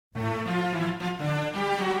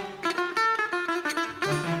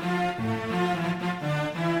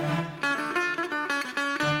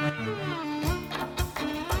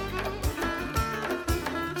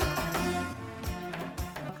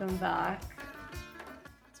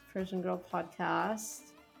Persian Girl podcast.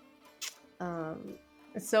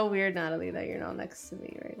 It's so weird, Natalie, that you're not next to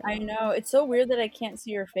me right I now. know. It's so weird that I can't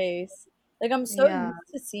see your face. Like, I'm so Yeah.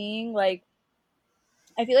 used to seeing, like,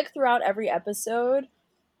 I feel like throughout every episode,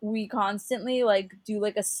 we constantly, like, do,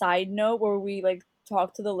 like, a side note where we, like,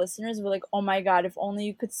 talk to the listeners. We're like, oh my God, if only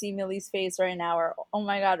you could see Millie's face right now. Or, oh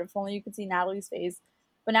my God, if only you could see Natalie's face.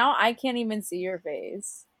 But now I can't even see your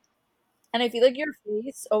face. And I feel like your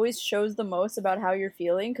face always shows the most about how you're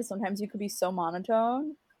feeling because sometimes you could be so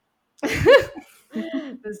monotone.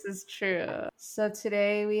 This is true. So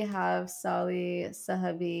today we have Sally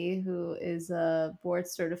Sahebi, who is a board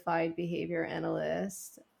certified behavior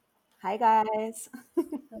analyst. Hi, guys.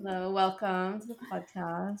 Hello, welcome to the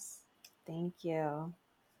podcast. Thank you.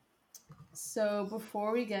 So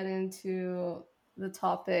before we get into the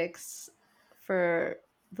topics for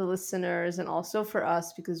the listeners and also for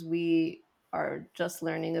us, because we are just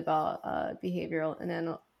learning about behavioral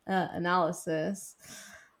analysis,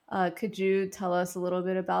 could you tell us a little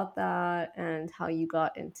bit about that and how you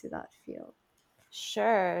got into that field?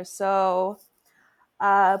 Sure. So,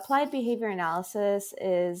 applied behavior analysis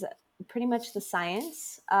is pretty much the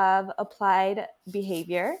science of applied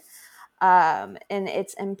behavior. And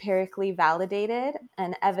it's empirically validated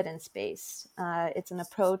and evidence based. It's an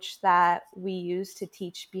approach that we use to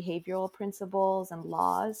teach behavioral principles and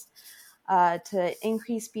laws to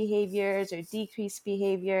increase behaviors or decrease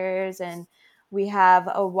behaviors. And we have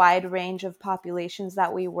a wide range of populations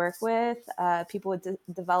that we work with, people with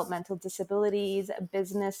developmental disabilities,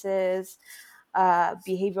 businesses,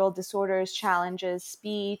 behavioral disorders, challenges,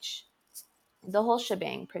 speech, the whole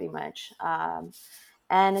shebang, pretty much.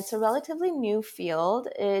 And it's a relatively new field.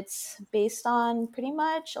 It's based on pretty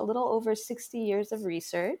much a little over 60 years of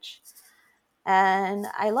research. And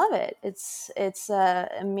I love it. It's an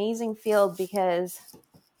amazing field because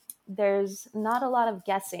there's not a lot of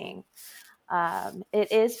guessing.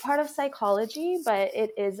 It is part of psychology, but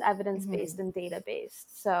it is evidence-based and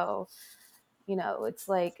data-based. So, it's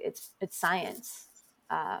like it's science.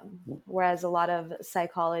 Whereas a lot of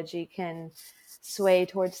psychology can sway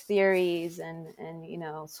towards theories and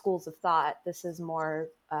schools of thought. This is more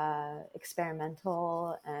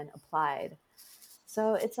experimental and applied.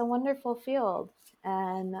 So it's a wonderful field,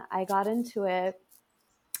 and I got into it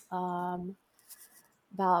um,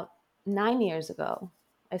 about 9 years ago.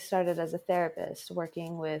 I started as a therapist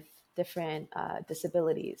working with different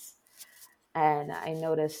disabilities, and I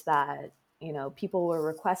noticed that people were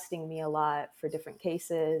requesting me a lot for different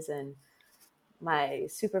cases, and my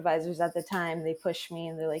supervisors at the time, they pushed me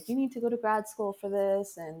and they're like, you need to go to grad school for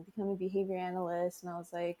this and become a behavior analyst. And I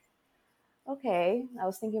was like, okay. I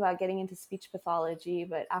was thinking about getting into speech pathology,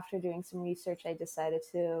 but after doing some research, I decided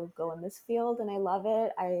to go in this field, and I love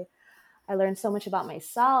it. I learned so much about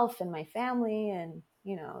myself and my family, and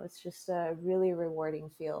it's just a really rewarding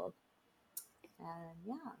field. And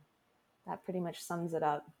yeah, that pretty much sums it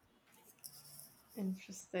up.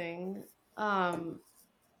 Interesting.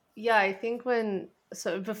 Yeah, I think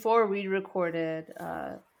before we recorded,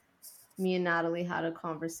 me and Natalie had a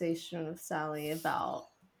conversation with Sally about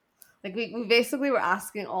like we basically were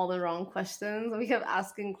asking all the wrong questions. We kept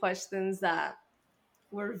asking questions that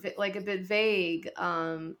were like a bit vague,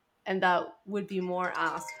 and that would be more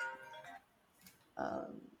asked,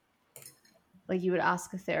 um, like you would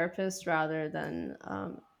ask a therapist rather than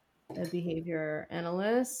a behavior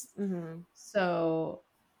analyst. Mm-hmm. So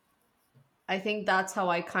I think that's how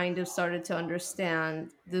I kind of started to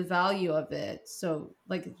understand the value of it. So,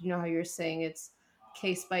 like, how you're saying it's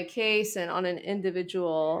case by case and on an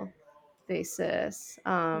individual basis.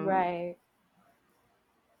 Right.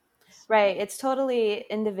 Right. It's totally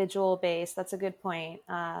individual based. That's a good point.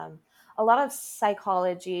 A lot of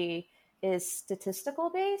psychology is statistical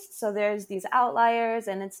based. So there's these outliers,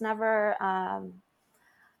 and it's never,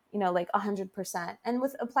 like 100%. And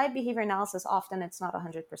with applied behavior analysis, often it's not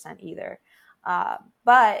 100% either.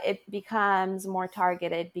 But it becomes more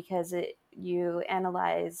targeted because you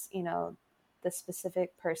analyze, the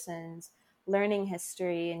specific person's learning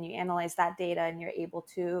history, and you analyze that data, and you're able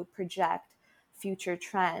to project future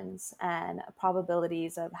trends and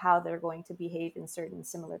probabilities of how they're going to behave in certain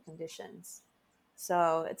similar conditions.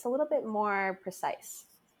 So it's a little bit more precise.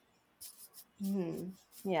 Mm-hmm.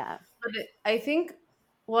 Yeah. But I think,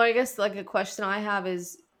 well, I guess like a question I have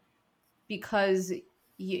is because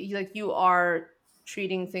you are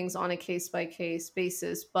treating things on a case by case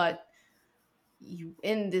basis, but you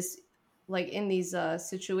in this like in these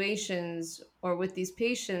situations or with these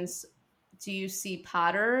patients, do you see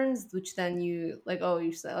patterns which then you like, oh,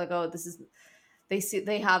 you say like, oh,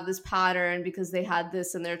 they have this pattern because they had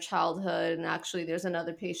this in their childhood, and actually there's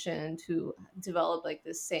another patient who developed like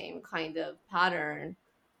this same kind of pattern.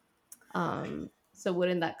 So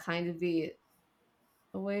wouldn't that kind of be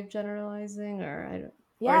a way of generalizing, or I don't, or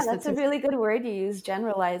Yeah, that's a statistics? really good word you use,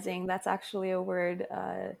 generalizing. That's actually a word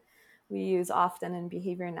we use often in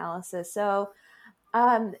behavior analysis. So,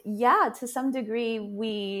 yeah, to some degree,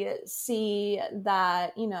 we see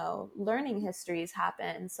that, learning histories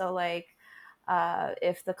happen. So, like,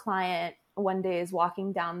 if the client one day is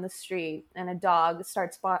walking down the street and a dog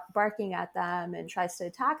starts barking at them and tries to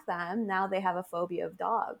attack them, now they have a phobia of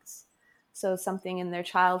dogs. So, something in their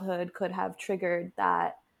childhood could have triggered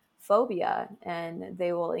that phobia, and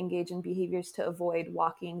they will engage in behaviors to avoid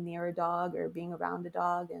walking near a dog or being around a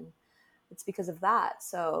dog. And it's because of that.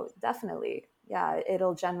 So definitely, yeah,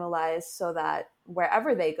 it'll generalize so that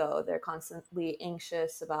wherever they go, they're constantly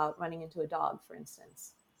anxious about running into a dog, for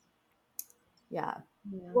instance. Yeah.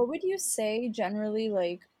 Yeah. What would you say generally,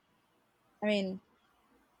 like, I mean,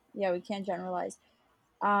 yeah, we can't generalize.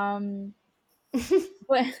 Um,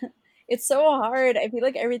 but it's so hard. I feel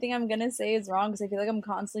like everything I'm gonna say is wrong because I feel like I'm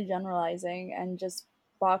constantly generalizing and just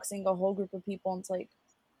boxing a whole group of people into like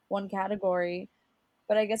one category.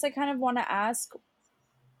 But I guess I kind of want to ask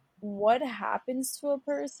what happens to a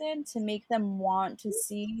person to make them want to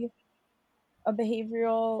see a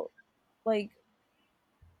behavioral like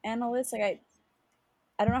analyst. Like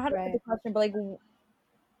I don't know how to put the Right. question, but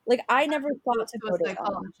like I never Go thought to to a go to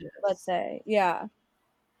one. Let's psychologist. say, yeah.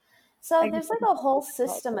 So I guess there's I like could a whole talk about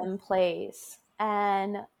system this. in place.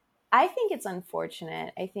 And I think it's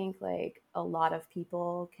unfortunate. I think like a lot of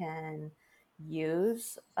people can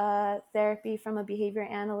use therapy from a behavior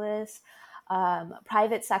analyst.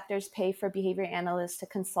 Private sectors pay for behavior analysts to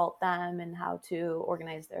consult them and how to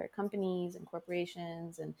organize their companies and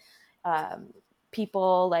corporations. And um,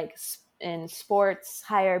 people like in sports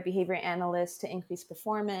hire behavior analysts to increase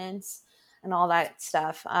performance and all that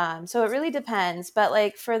stuff. So it really depends. But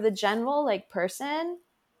like for the general like person,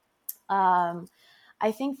 um,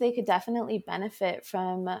 I think they could definitely benefit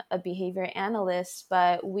from a behavior analyst,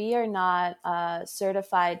 but we are not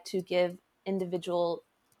certified to give individual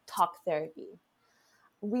talk therapy.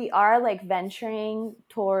 We are like venturing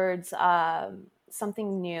towards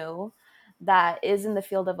something new that is in the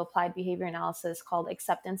field of applied behavior analysis called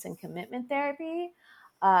acceptance and commitment therapy.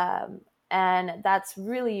 Um, and that's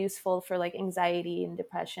really useful for like anxiety and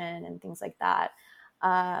depression and things like that.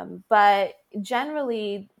 But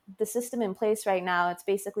generally, the system in place right now, it's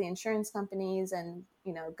basically insurance companies and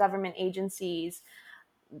government agencies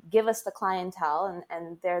give us the clientele,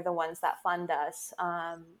 and they're the ones that fund us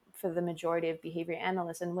for the majority of behavior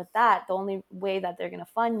analysts. And with that, the only way that they're going to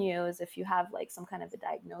fund you is if you have like some kind of a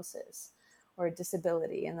diagnosis or a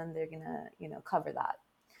disability, and then they're going to cover that.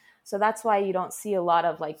 So that's why you don't see a lot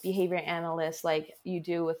of like behavior analysts like you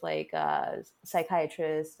do with like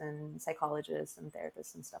psychiatrists and psychologists and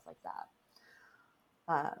therapists and stuff like that.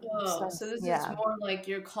 Oh, So so this is yeah. more like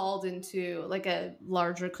you're called into like a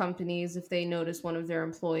larger companies if they notice one of their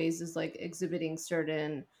employees is like exhibiting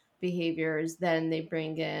certain behaviors, then they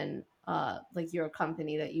bring in like your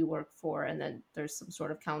company that you work for, and then there's some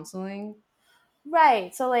sort of counseling.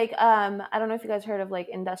 Right. So like I don't know if you guys heard of like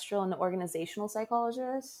industrial and organizational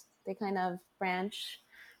psychologists. They kind of branch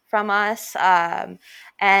from us.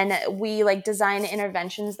 And we like design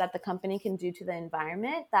interventions that the company can do to the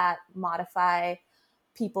environment that modify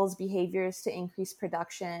people's behaviors to increase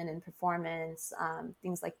production and performance,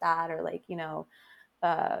 things like that, or like,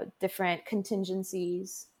 different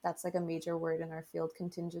contingencies. That's like a major word in our field,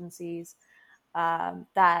 contingencies,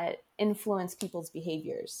 that influence people's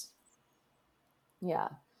behaviors. Yeah.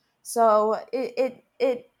 So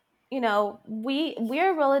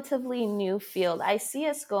we're a relatively new field. I see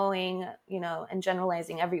us going, and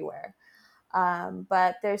generalizing everywhere.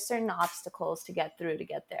 But there's certain obstacles to get through to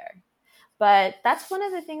get there. But that's one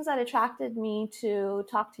of the things that attracted me to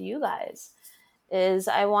talk to you guys is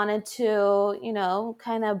I wanted to,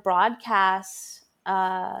 kind of broadcast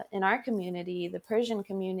in our community, the Persian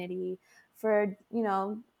community, for,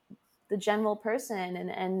 the general person,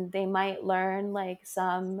 and they might learn like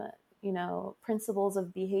some principles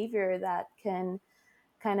of behavior that can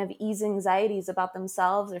kind of ease anxieties about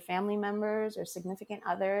themselves or family members or significant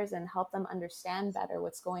others and help them understand better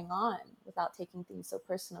what's going on without taking things so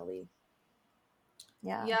personally.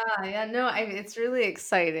 Yeah. Yeah, yeah, no, it's really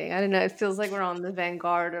exciting. I don't know, it feels like we're on the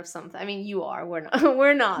vanguard of something. I mean, you are, we're not,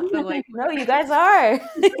 we're not, but like No, you guys are.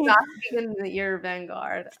 not even the your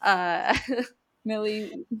vanguard.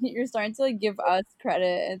 Millie, you're starting to like give us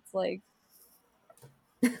credit. It's like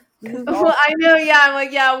this is Well, all I know, yeah, I'm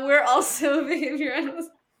like, yeah, we're also behavior analysts.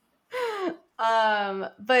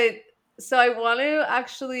 But so I want to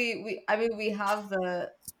actually, we have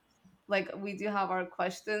we do have our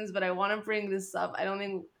questions, but I want to bring this up. I don't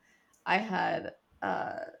think I had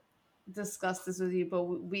discussed this with you, but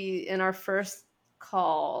we in our first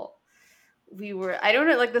call, we were, I don't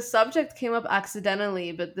know, like the subject came up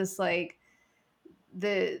accidentally, but this like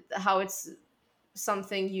the how it's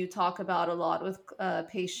something you talk about a lot with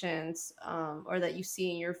patients, or that you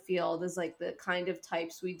see in your field, is like the kind of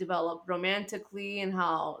types we develop romantically and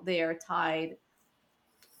how they are tied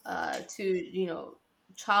to,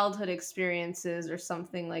 childhood experiences or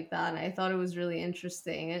something like that. And I thought it was really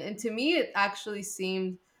interesting. And to me, it actually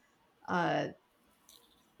seemed uh,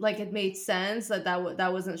 like it made sense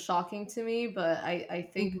that wasn't shocking to me, but I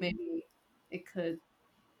think Mhm. maybe it could.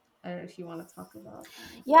 I don't know if you want to talk about that.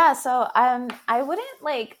 Yeah, so I wouldn't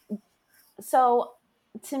like, so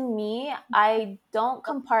to me, I don't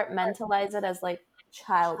compartmentalize it as like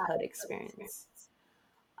childhood experience.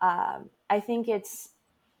 I think it's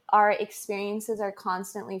our experiences are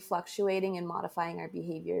constantly fluctuating and modifying our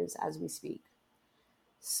behaviors as we speak.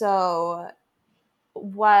 So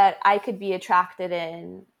what I could be attracted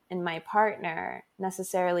in my partner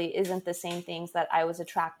necessarily isn't the same things that I was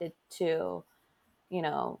attracted to, you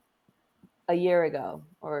know, a year ago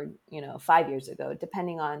or, 5 years ago,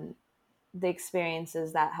 depending on the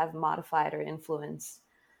experiences that have modified or influenced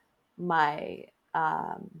my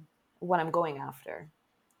what I'm going after.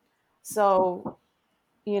 So,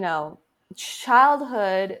 you know,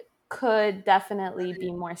 childhood could definitely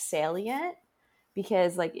be more salient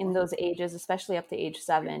because like in those ages, especially up to age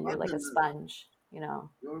 7, you're like a sponge,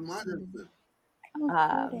 I'm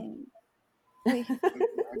um, recording. Wait.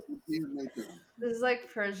 This is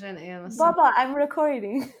like Persian AMSR. Baba, I'm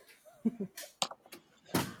recording.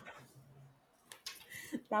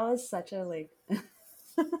 That was such a like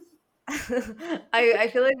I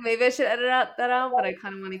feel like maybe I should edit that out, but I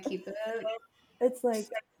kind of want to keep it. it's like,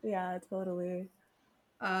 yeah, totally.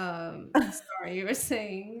 Sorry, you were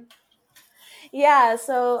saying. Yeah,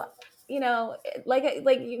 so like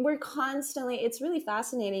we're constantly, it's really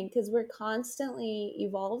fascinating because we're constantly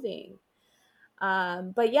evolving.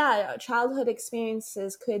 But yeah, childhood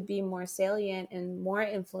experiences could be more salient and more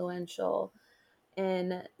influential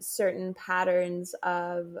in certain patterns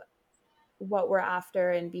of what we're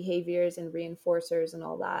after and behaviors and reinforcers and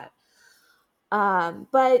all that.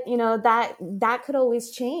 But that could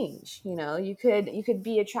always change. You could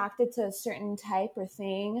be attracted to a certain type or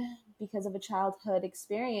thing because of a childhood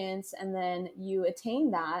experience, and then you attain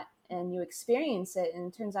that and you experience it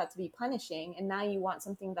and it turns out to be punishing, and now you want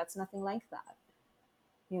something that's nothing like that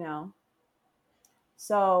you know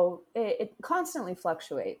so it constantly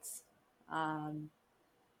fluctuates. Um,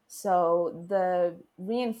 so the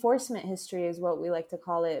reinforcement history is what we like to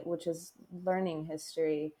call it, which is learning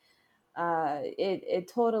history. It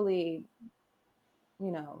totally, I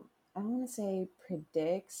don't want to say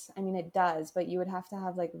predicts. I mean, it does, but you would have to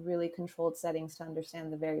have like really controlled settings to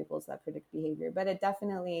understand the variables that predict behavior. But it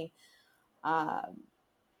definitely uh,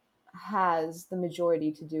 has the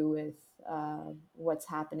majority to do with what's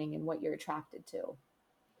happening and what you're attracted to, for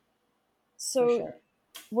So, sure.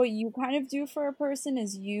 what you kind of do for a person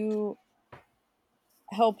is you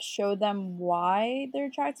help show them why they're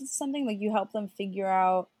attracted to something. Like you help them figure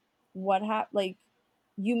out what happened. Like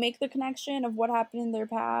you make the connection of what happened in their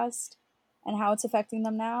past and how it's affecting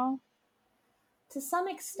them now. To some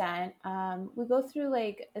extent, we go through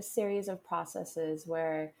like a series of processes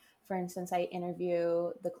where, for instance, I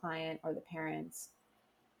interview the client or the parents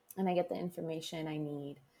and I get the information I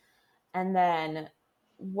need. And then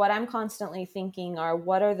what I'm constantly thinking are,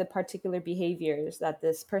 what are the particular behaviors that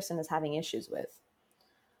this person is having issues with?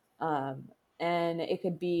 Um, and it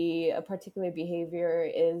could be a particular behavior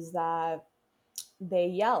is that they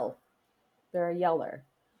yell, they're a yeller.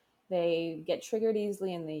 They get triggered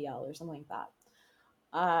easily and they yell or something like that.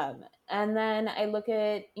 And then I look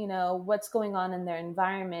at, what's going on in their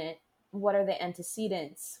environment. What are the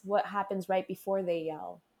antecedents? What happens right before they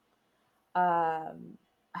yell?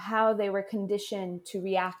 How they were conditioned to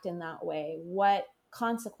react in that way. What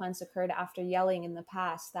consequence occurred after yelling in the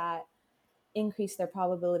past that increased their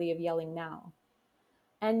probability of yelling now?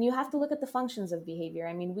 And you have to look at the functions of behavior.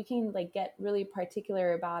 I mean, we can like get really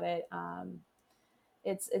particular about it.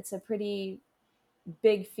 It's a pretty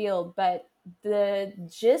big field, but the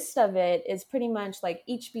gist of it is pretty much like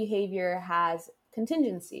each behavior has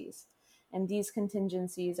contingencies, and these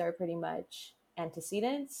contingencies are pretty much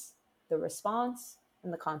antecedents, the response,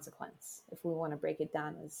 and the consequence, if we want to break it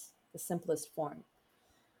down as the simplest form.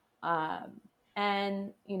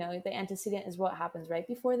 And the antecedent is what happens right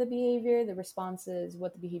before the behavior. The response is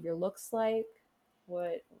what the behavior looks like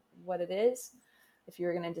what it is, if you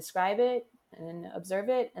were going to describe it and observe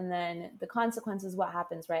it, and then the consequences, what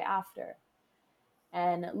happens right after.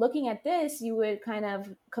 And looking at this, you would kind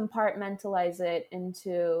of compartmentalize it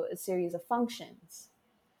into a series of functions.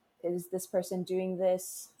 Is this person doing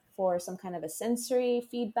this for some kind of a sensory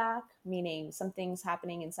feedback, meaning something's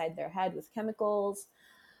happening inside their head with chemicals?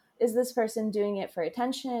 Is this person doing it for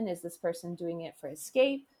attention? Is this person doing it for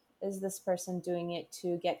escape? Is this person doing it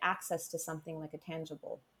to get access to something like a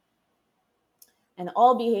tangible? And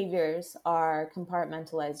all behaviors are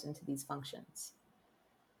compartmentalized into these functions.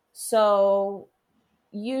 So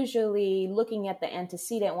usually looking at the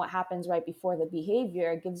antecedent, what happens right before the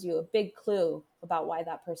behavior, gives you a big clue about why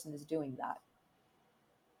that person is doing that.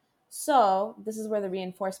 So this is where the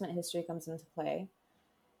reinforcement history comes into play.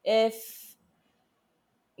 If,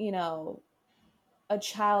 you know, a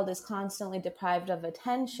child is constantly deprived of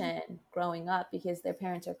attention growing up because their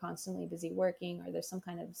parents are constantly busy working, or there's some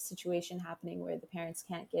kind of situation happening where the parents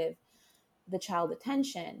can't give the child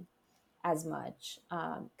attention as much,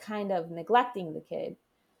 kind of neglecting the kid,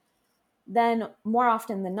 then more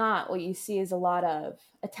often than not, what you see is a lot of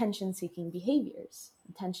attention-seeking behaviors,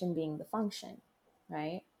 attention being the function,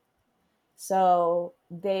 right? So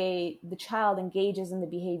the child engages in the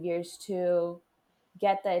behaviors to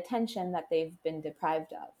get the attention that they've been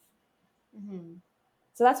deprived of. Mm-hmm.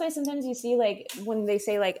 So that's why sometimes you see, like, when they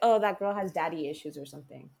say, like, oh, that girl has daddy issues or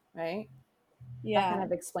something, right? Yeah. That kind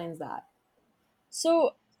of explains that.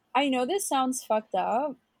 So I know this sounds fucked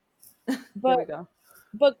up, Here but we go.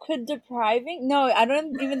 could depriving, no, I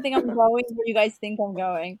don't even think I'm going where you guys think I'm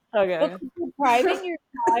going. But Okay. could depriving your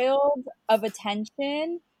child of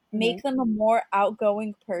attention make them a more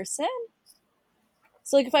outgoing person?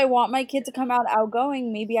 So like if I want my kid to come out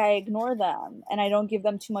outgoing, maybe I ignore them and I don't give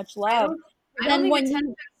them too much I love. don't. But I don't then think when attention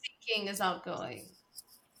you, seeking is outgoing.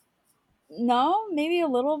 no, maybe a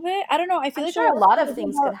little bit. I don't know. I feel I'm like a sure lot a of lot of children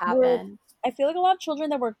things could that were happen. I feel like a lot of children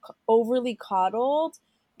that were overly coddled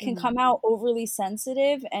can come out overly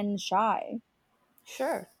sensitive and shy.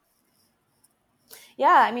 Sure.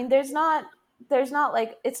 Yeah, I mean, there's not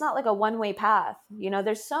like, it's not like a one-way path.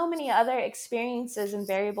 There's so many other experiences and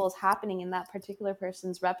variables happening in that particular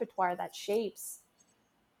person's repertoire that shapes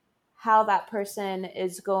how that person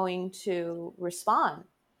is going to respond,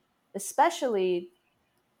 especially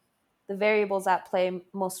the variables at play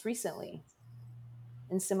most recently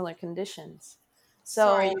in similar conditions.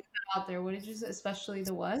 Sorry, you So cut out there. What did you say? Especially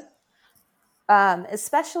the what?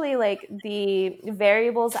 especially like the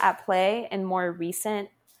variables at play in more recent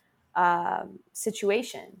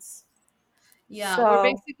situations. Yeah, we're So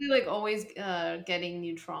basically like always getting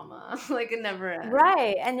new trauma. Like it never ends.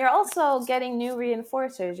 right. And you're also getting new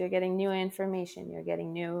reinforcers. You're getting new information. You're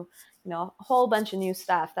getting new, a whole bunch of new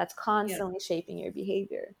stuff that's Yeah. constantly shaping your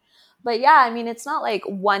behavior. But yeah, I mean, it's not like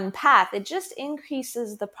one path. It just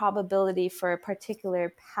increases the probability for a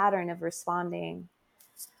particular pattern of responding.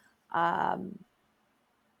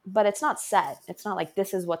 But it's not set. It's not like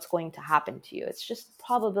this is what's going to happen to you. It's just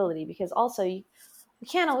probability, because also we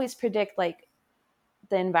can't always predict like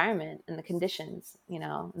the environment and the conditions,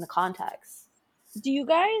 and the context. Do you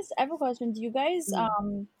guys, I have a question. Do you guys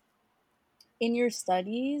Mhm. in your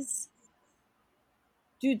studies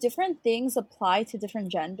do different things apply to different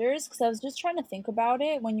genders? Because I was just trying to think about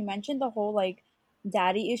it when you mentioned the whole like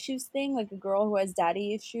daddy issues thing. Like a girl who has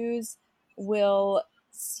daddy issues will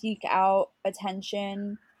seek out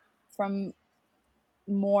attention from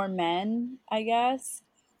more men, I guess.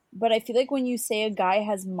 But I feel like when you say a guy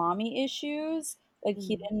has mommy issues, like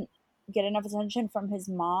he Mhm. didn't get enough attention from his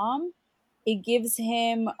mom, it gives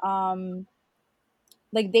him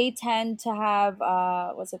like they tend to have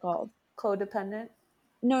what's it called? Codependent.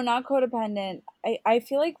 No, not codependent. I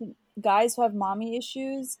feel like guys who have mommy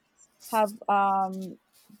issues have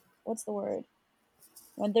what's the word?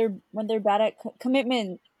 When they're bad at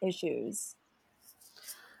commitment issues.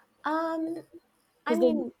 Um, I Cuz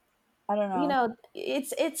they mean, I don't know.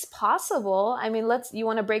 it's possible. I mean, you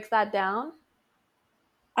want to break that down?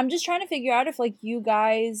 I'm just trying to figure out if like you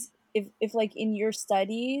guys if like in your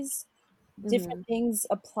studies different Hmm. things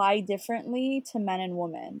apply differently to men and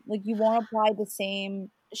women. Like you won't apply the same.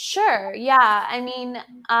 Sure. Yeah. I mean,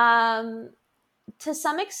 to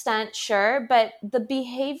some extent, sure, but the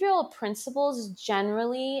behavioral principles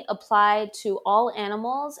generally apply to all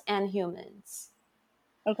animals and humans.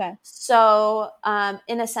 Okay. So,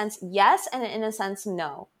 in a sense, yes, and in a sense,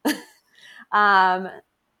 no. um,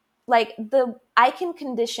 like I can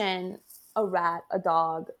condition a rat, a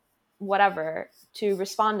dog, whatever, to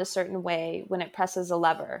respond a certain way when it presses a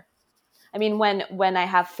lever. I mean, when I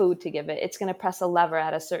have food to give it, it's going to press a lever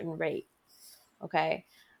at a certain rate. Okay.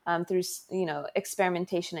 through,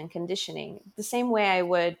 experimentation and conditioning, the same way I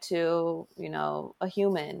would to, a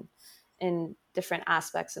human in different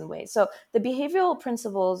aspects and ways. So the behavioral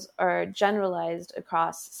principles are generalized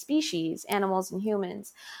across species, animals and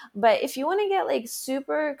humans. But if you want to get like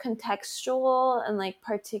super contextual and like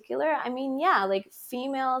particular, I mean, yeah, like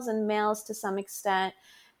females and males to some extent,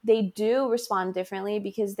 they do respond differently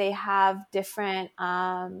because they have different,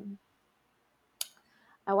 I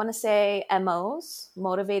want to say MOs,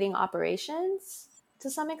 motivating operations to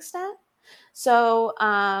some extent. So,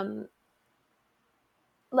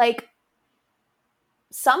 like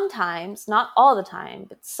sometimes, not all the time,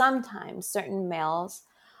 but sometimes certain males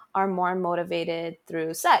are more motivated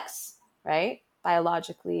through sex, right?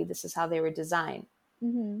 Biologically, this is how they were designed,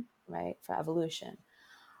 right? For evolution.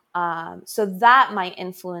 So that might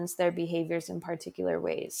influence their behaviors in particular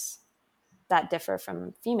ways that differ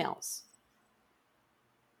from females.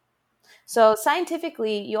 So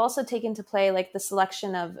scientifically, you also take into play like the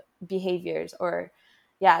selection of behaviors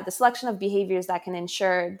the selection of behaviors that can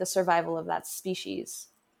ensure the survival of that species.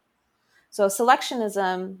 So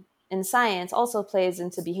selectionism in science also plays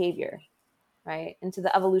into behavior, right? Into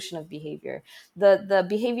the evolution of behavior. The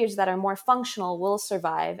behaviors that are more functional will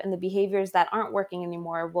survive, and the behaviors that aren't working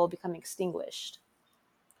anymore will become extinguished.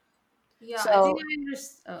 Yeah, I think So, I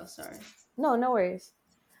understand. Oh, sorry. no worries.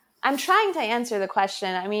 I'm trying to answer the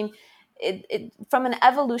question. I mean, from an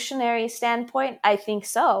evolutionary standpoint, I think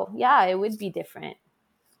so. Yeah, it would be different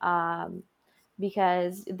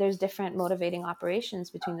because there's different motivating operations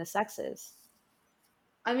between the sexes.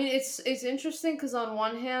 I mean, it's interesting because on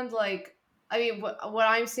one hand, like, I mean, what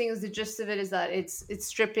I'm seeing is the gist of it is that it's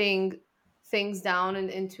stripping things down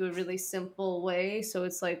into a really simple way. So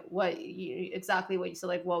it's like exactly what you said,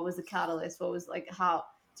 like what was the catalyst, what was like how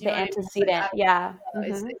do you The know what I mean? It's like antecedent, yeah.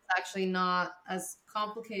 Mm-hmm. it's actually not as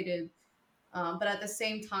complicated, but at the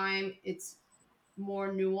same time, it's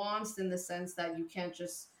more nuanced in the sense that you can't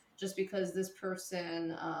just because this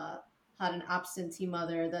person had an absentee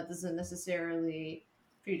mother, that doesn't necessarily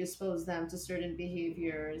predispose them to certain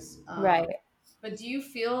behaviors. Right. But do you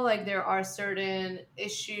feel like there are certain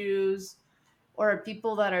issues or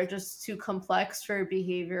people that are just too complex for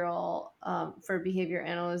behavior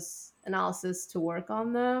analysis to work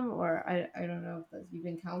on them, or I don't know if you've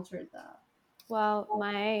encountered that? Well,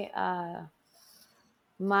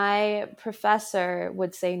 my professor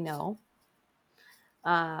would say no,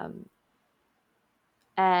 um,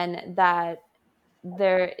 and that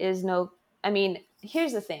there is no. I mean,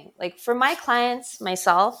 here's the thing: like for my clients,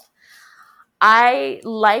 myself, I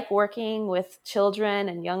like working with children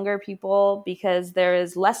and younger people because there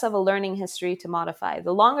is less of a learning history to modify.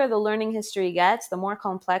 The longer the learning history gets, the more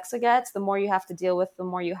complex it gets, the more you have to deal with, the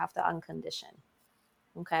more you have to uncondition.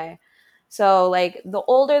 Okay. So, like, the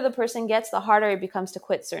older the person gets, the harder it becomes to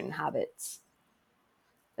quit certain habits.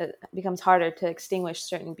 It becomes harder to extinguish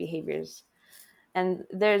certain behaviors. And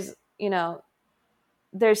there's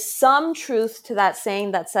some truth to that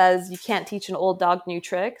saying that says you can't teach an old dog new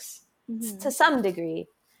tricks to some degree,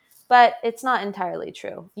 but it's not entirely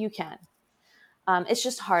true. You can. It's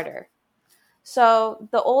just harder. So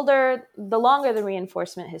the longer the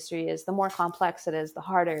reinforcement history is, the more complex it is, the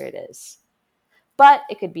harder it is. But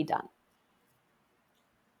it could be done.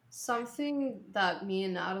 Something that me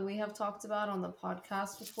and Natalie have talked about on the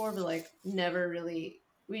podcast before, but like never really,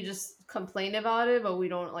 we just complain about it, but we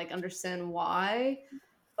don't like understand why.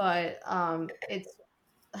 But it's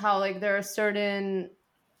how like there are certain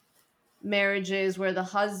marriages where the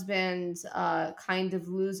husband kind of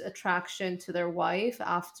lose attraction to their wife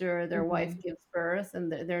after their wife Mm-hmm. gives birth,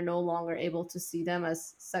 and they're no longer able to see them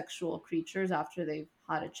as sexual creatures after they've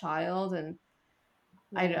had a child. And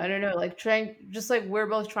I Right. don't know, like trying, just like we're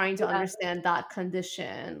both trying to Yeah. understand that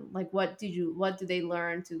condition, like what did they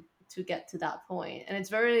learn to get to that point? And it's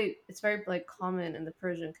very like common in the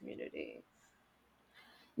Persian community.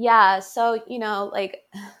 Yeah. So, like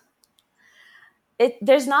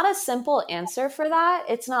there's not a simple answer for that.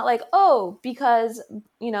 It's not like, oh, because,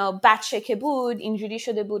 bache ke bud, injuri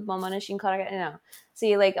shode bud, mamanash in kar kard.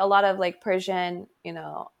 See, like a lot of like Persian,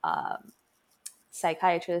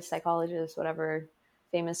 psychiatrists, psychologists, whatever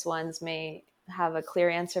famous ones may have a clear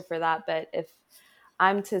answer for that. But if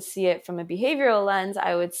I'm to see it from a behavioral lens,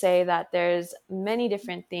 I would say that there's many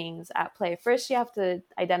different things at play. First, you have to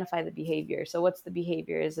identify the behavior. So what's the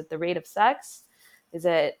behavior? Is it the rate of sex? Is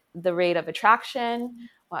it the rate of attraction?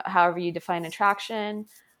 However you define attraction.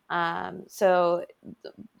 So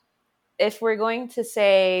if we're going to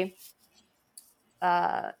say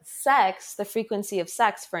sex, the frequency of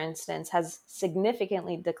sex, for instance, has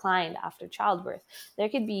significantly declined after childbirth, there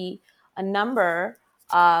could be a number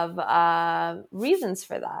of reasons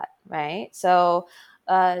for that, right? So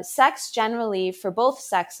sex generally for both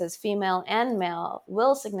sexes, female and male,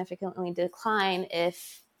 will significantly decline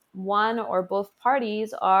if one or both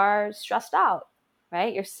parties are stressed out,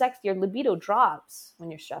 right? Your libido drops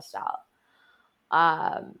when you're stressed out.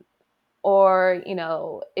 Or,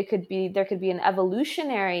 there could be an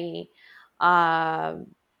evolutionary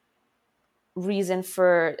reason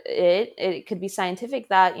for it. It could be scientific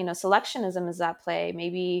that, selectionism is at play.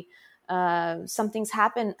 Maybe something's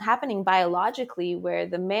happening biologically where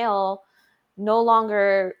the male no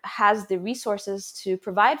longer has the resources to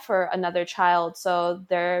provide for another child. So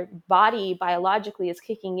their body biologically is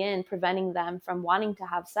kicking in, preventing them from wanting to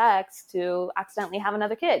have sex to accidentally have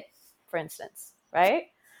another kid, for instance, right?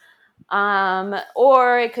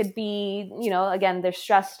 Or it could be, again, they're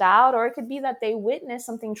stressed out, or it could be that they witness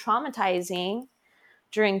something traumatizing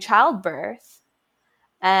during childbirth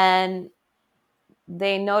and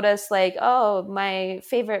they notice like, oh, my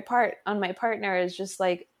favorite part on my partner is just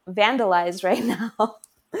like vandalized right now.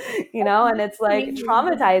 And it's like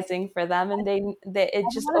traumatizing for them, and it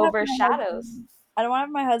just overshadows. I don't want to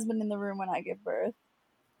have my husband in the room when I give birth.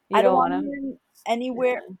 You I don't don't want want to. him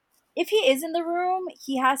anywhere. If he is in the room,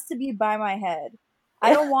 he has to be by my head.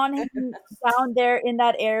 I don't want him down there in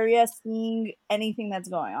that area seeing anything that's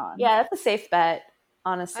going on. Yeah, that's a safe bet,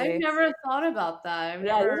 honestly. I've never thought about that. I've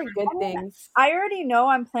Yeah, never. those are good things. I already know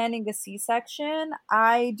I'm planning a C-section.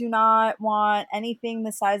 I do not want anything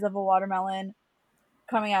the size of a watermelon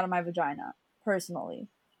coming out of my vagina, personally.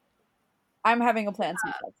 I'm having a planned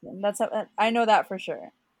C-section. I know that for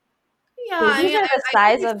sure. Yeah, I Babies mean, are the I think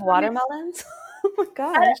size it's of something. watermelons. Oh my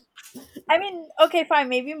gosh. I mean, okay, fine.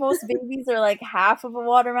 Maybe most babies are like half of a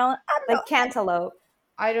watermelon. I don't know. Like cantaloupe.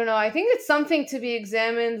 I don't know. I think it's something to be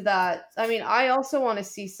examined. That I mean, I also want a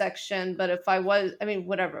C-section, but if I was, I mean,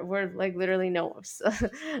 whatever. We're like literally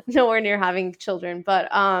nowhere near having children. But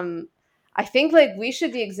I think like we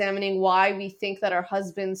should be examining why we think that our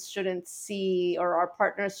husbands shouldn't see or our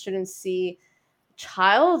partners shouldn't see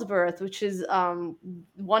childbirth, which is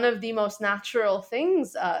one of the most natural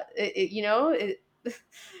things. The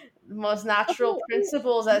most natural Okay,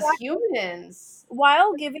 principles as humans.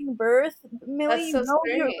 while giving birth, Millie, That's you so know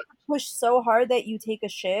you're strange. gonna push so hard that you take a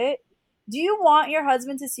shit. Do you want your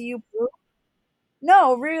husband to see you poop?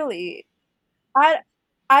 No, really. I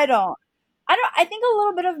I don't. I think a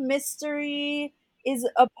little bit of mystery is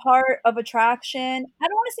a part of attraction. I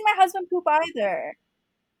don't want to see my husband poop either.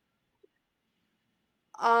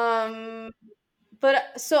 Um,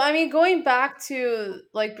 but so I mean, going back to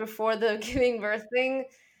like before the giving birth thing,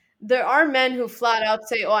 there are men who flat out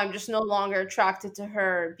say, "Oh, I'm just no longer attracted to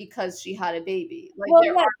her because she had a baby." Like Well,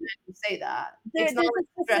 there yeah, are men who say that. It's not like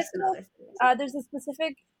stress and other things. there's a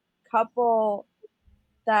specific couple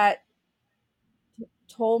that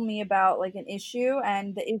told me about like an issue,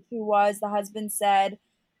 and the issue was the husband said,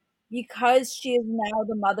 because she is now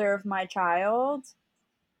the mother of my child,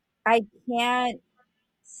 I can't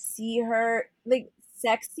see her like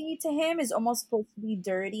sexy to him is almost supposed to be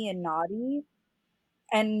dirty and naughty.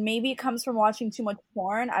 And maybe it comes from watching too much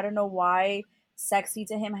porn. I don't know why sexy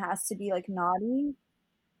to him has to be like naughty.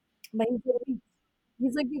 But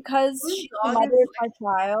he's like, because Whose she's the dog mother is of my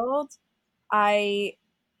child, I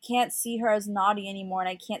can't see her as naughty anymore, and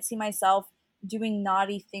I can't see myself doing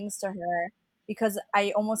naughty things to her because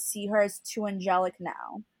I almost see her as too angelic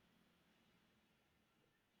now.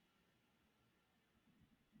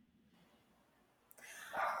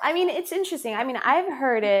 I mean, it's interesting. I mean, I've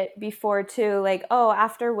heard it before too, like, oh,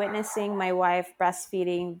 after witnessing my wife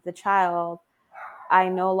breastfeeding the child, I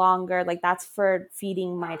no longer, like, that's for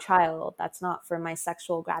feeding my child. That's not for my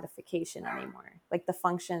sexual gratification anymore. Like, the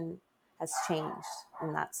function has changed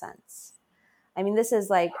in that sense. I mean, this is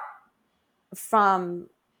like from,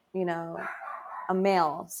 you know, a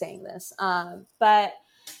male saying this. But,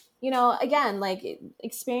 again, like,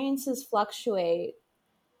 experiences fluctuate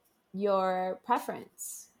your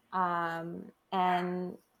preference.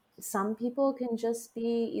 And some people can just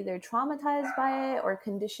be either traumatized by it or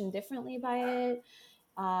conditioned differently by it.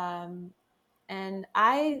 And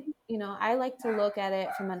I like to look at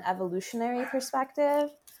it from an evolutionary perspective.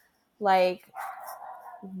 Like,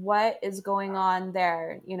 what is going on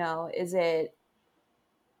there?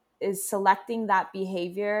 Is selecting that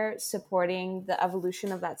behavior supporting the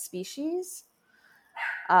evolution of that species?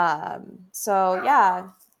 So yeah,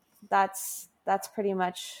 that's pretty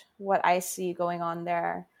much what I see going on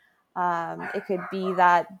there. It could be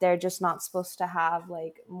that they're just not supposed to have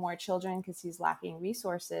like more children because he's lacking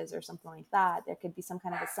resources or something like that. There could be some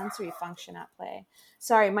kind of a sensory function at play.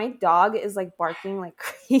 Sorry, my dog is like barking like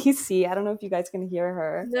crazy. I don't know if you guys can hear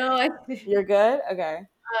her. No, You're good? Okay.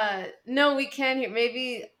 no, we can hear.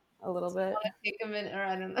 Maybe A little bit. want to take a minute, or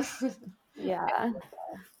I don't know. Yeah.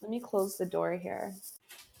 Let me close the door here.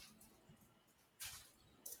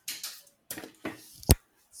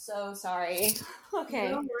 So sorry. Okay.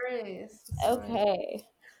 No worries. It's fine. Okay.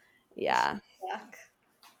 Yeah. Back.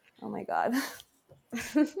 Oh my God.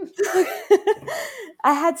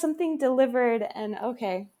 I had something delivered and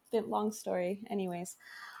okay, bit long story. Anyways.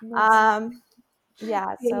 That's Um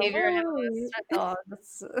yeah, so behavior where were we? analyst. Oh,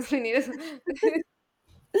 that's we need.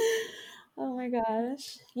 Oh my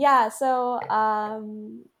gosh. Yeah, so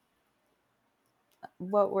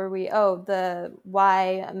what were we? Oh, the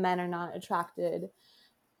why men are not attracted.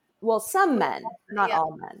 Well, some men, not Yeah,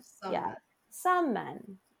 all men. some Yeah. men. Some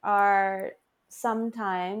men are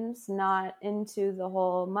sometimes not into the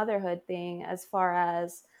whole motherhood thing as far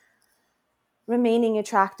as remaining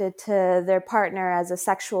attracted to their partner as a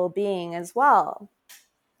sexual being as well.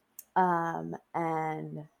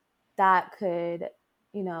 And that could,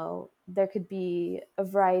 there could be a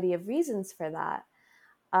variety of reasons for that.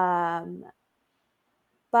 Um,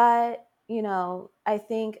 but, I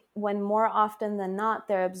think when more often than not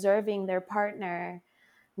they're observing their partner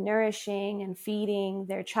nourishing and feeding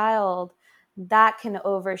their child, that can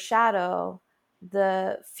overshadow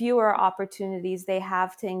the fewer opportunities they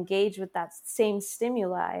have to engage with that same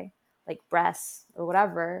stimuli, like breasts or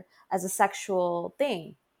whatever, as a sexual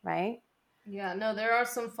thing, right? Yeah, no, there are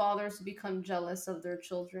some fathers who become jealous of their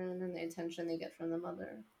children and the attention they get from the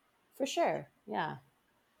mother. For sure. Yeah.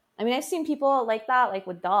 I mean, I've seen people like that, like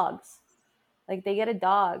with dogs. Like they get a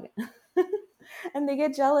dog and they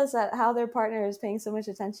get jealous at how their partner is paying so much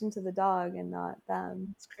attention to the dog and not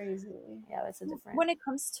them. It's crazy. Yeah, that's a different. When it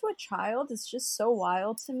comes to a child, it's just so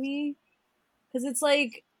wild to me because it's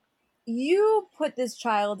like you put this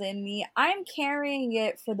child in me. I'm carrying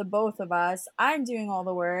it for the both of us. I'm doing all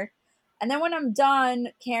the work. And then when I'm done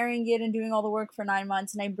carrying it and doing all the work for 9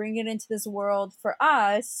 months and I bring it into this world for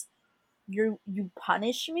us, you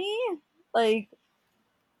punish me? Like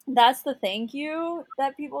that's the thank you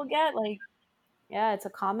that people get. Like Yeah, it's a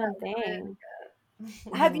common thing.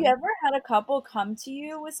 have you Mhm. ever had a couple come to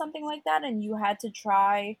you with something like that and you had to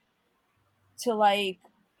try to like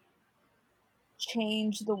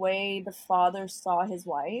change the way the father saw his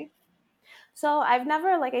wife? So I've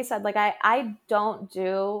never, like I said, like I don't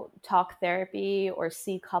do talk therapy or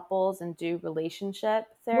see couples and do relationship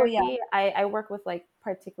Well, yeah. therapy. I work with like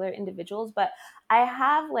particular individuals, but I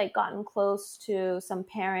have like gotten close to some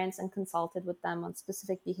parents and consulted with them on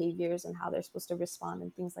specific behaviors and how they're supposed to respond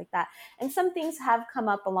and things like that. And some things have come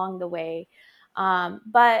up along the way.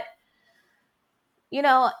 But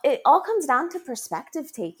it all comes down to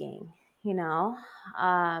perspective taking, you know.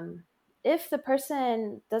 Um, if the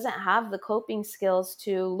person doesn't have the coping skills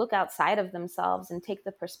to look outside of themselves and take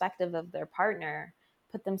the perspective of their partner,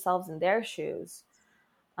 put themselves in their shoes,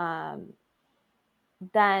 um,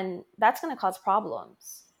 then that's going to cause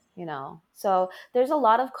problems, you know. So there's a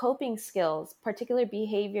lot of coping skills, particular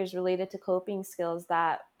behaviors related to coping skills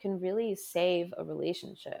that can really save a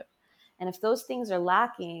relationship. And if those things are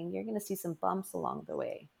lacking, you're going to see some bumps along the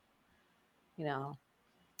way, you know.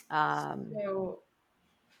 um So,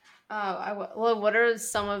 well, what are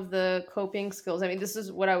some of the coping skills? I mean, this is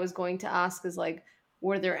what I was going to ask is like,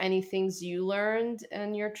 were there any things you learned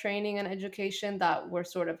in your training and education that were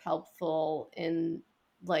sort of helpful in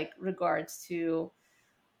like regards to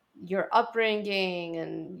your upbringing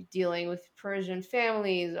and dealing with Persian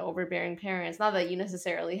families, overbearing parents? Not that you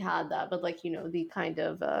necessarily had that, but like, the kind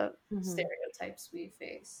of mhm. stereotypes we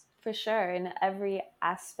face. For sure, in every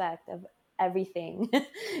aspect of everything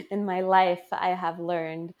in my life I have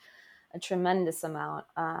learned a tremendous amount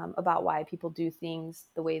about why people do things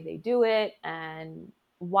the way they do it, and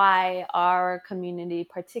why our community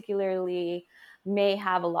particularly may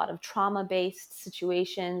have a lot of trauma-based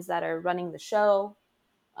situations that are running the show.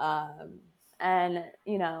 And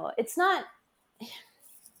it's not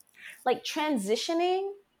like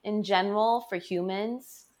transitioning in general for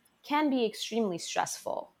humans can be extremely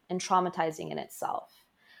stressful and traumatizing in itself.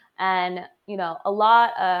 And a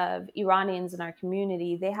lot of Iranians in our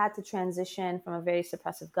community, they had to transition from a very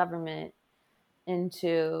suppressive government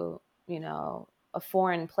into a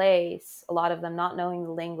foreign place, a lot of them not knowing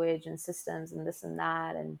the language and systems and this and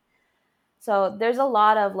that. And so there's a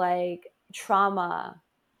lot of like trauma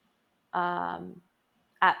um,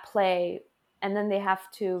 at play, and then they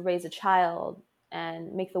have to raise a child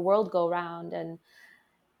and make the world go round. And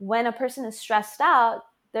when a person is stressed out,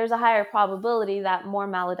 there's a higher probability that more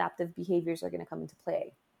maladaptive behaviors are going to come into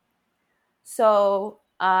play. So,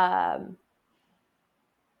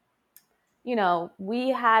 we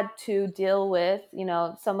had to deal with,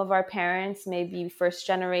 some of our parents, maybe first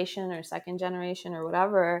generation or second generation or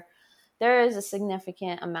whatever. There is a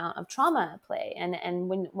significant amount of trauma at play. And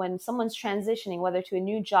when someone's transitioning, whether to a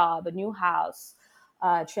new job, a new house,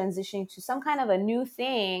 transitioning to some kind of a new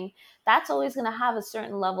thing, that's always going to have a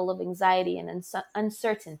certain level of anxiety and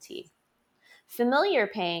uncertainty. Familiar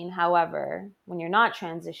pain, however, when you're not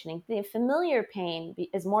transitioning, the familiar pain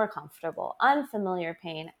is more comfortable. Unfamiliar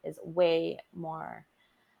pain is way more,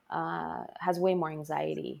 has way more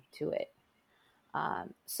anxiety to it.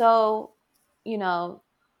 So,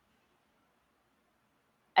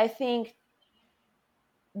 I think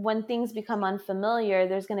when things become unfamiliar,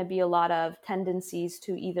 there's going to be a lot of tendencies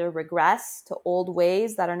to either regress to old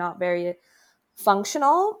ways that are not very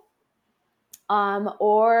functional,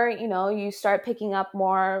 or you start picking up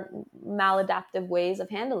more maladaptive ways of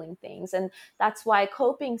handling things. And that's why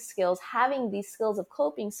coping skills, having these skills of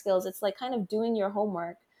coping skills, it's like kind of doing your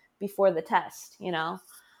homework before the test.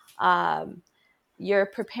 You're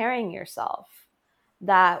preparing yourself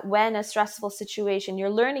that when a stressful situation, you're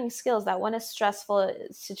learning skills that when a stressful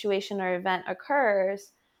situation or event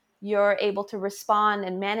occurs, you're able to respond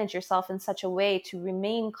and manage yourself in such a way to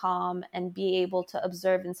remain calm and be able to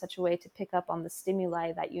observe in such a way to pick up on the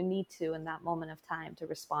stimuli that you need to in that moment of time to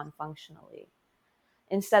respond functionally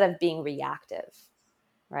instead of being reactive,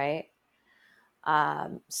 right?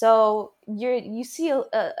 So you see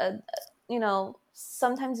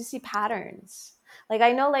sometimes you see patterns. Like,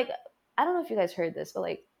 I know, like, I don't know if you guys heard this, but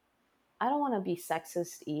like, I don't want to be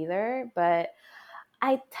sexist either, but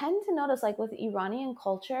I tend to notice, like, with Iranian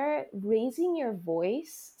culture, raising your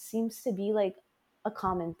voice seems to be like a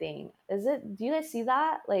common thing. Is it? Do you guys see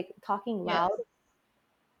that? Like, talking Yes. loud,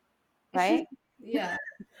 right? Yeah.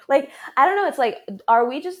 Like, I don't know. It's like, are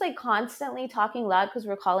we just like constantly talking loud because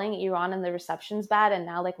we're calling Iran and the reception's bad, and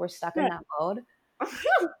now like we're stuck in that mode?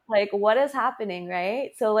 Like, what is happening,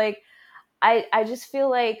 right? So like, I just feel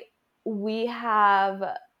like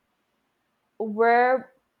we're,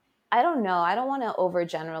 I don't know, I don't want to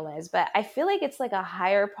overgeneralize, but I feel like it's like a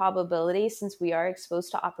higher probability, since we are exposed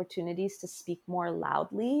to opportunities to speak more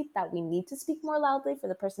loudly, that we need to speak more loudly for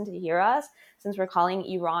the person to hear us, since we're calling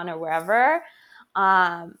Iran or wherever.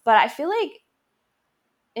 But I feel like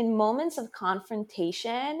in moments of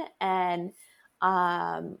confrontation and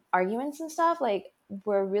arguments and stuff, like,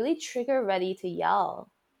 we're really trigger ready to yell.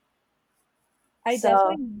 I So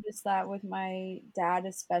definitely noticed that with my dad,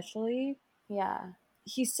 especially. yeah.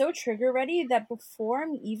 He's so trigger ready that before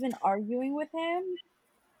I'm even arguing with him,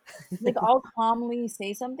 like, I'll calmly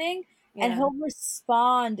say something and Yeah. he'll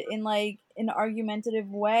respond in like an argumentative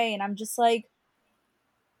way, and I'm just like,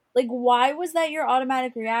 why was that your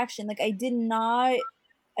automatic reaction? Like, I did not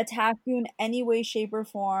attack you in any way, shape, or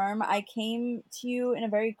form. I came to you in a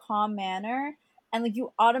very calm manner, and like,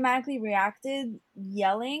 you automatically reacted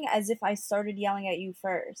yelling as if I started yelling at you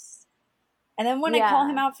first. And then when I call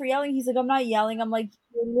him Yeah. out for yelling, he's like, I'm not yelling. I'm like,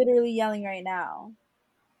 you're literally yelling right now.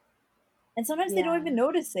 And sometimes they don't Yeah. even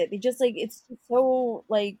notice it. They just like, it's just so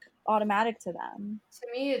like automatic to them.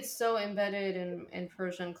 To me, it's so embedded in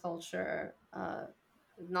Persian culture.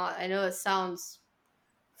 Not, I know it sounds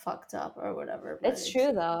fucked up or whatever, but It's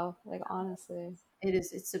true though, like, honestly.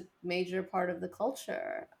 it's a major part of the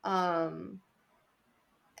culture.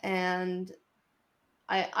 And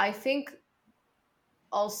I think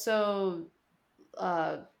also,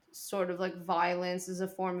 uh, sort of like violence as a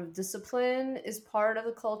form of discipline is part of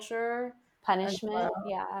the culture as Punishment, well.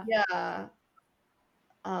 yeah. Yeah.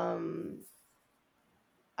 Um,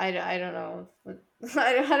 I don't know.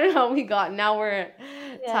 I don't know how we got. Now we're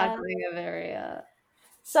Yeah. tackling a very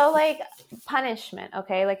So like, punishment,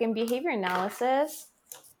 okay? Like, in behavior analysis,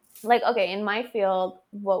 like, okay, in my field,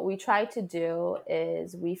 what we try to do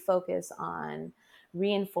is we focus on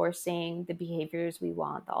reinforcing the behaviors we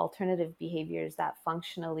want, the alternative behaviors that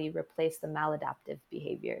functionally replace the maladaptive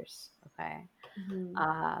behaviors, okay?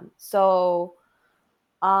 Mhm. So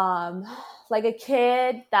like a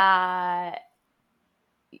kid that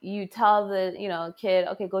you tell the kid,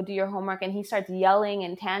 okay, go do your homework, and he starts yelling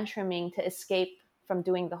and tantruming to escape from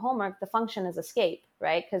doing the homework. The function is escape,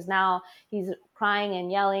 right? Because now he's crying and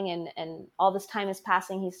yelling, and all this time is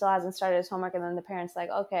passing, he still hasn't started his homework, and then the parents like,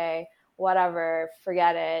 okay, whatever,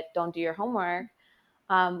 forget it, don't do your homework.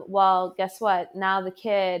 Well, guess what? Now the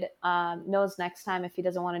kid knows next time, if he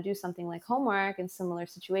doesn't want to do something like homework in similar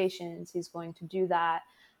situations, he's going to do that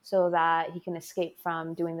so that he can escape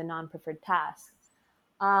from doing the non-preferred task.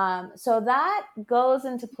 So that goes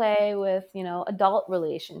into play with, adult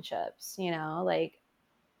relationships, like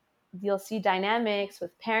you'll see dynamics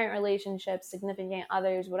with parent relationships, significant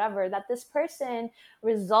others, whatever, that this person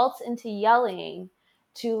results into yelling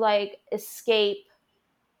to like escape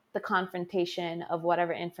the confrontation of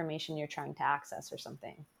whatever information you're trying to access or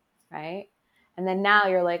something, right? And then now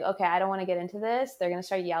you're like, okay, I don't want to get into this. They're going to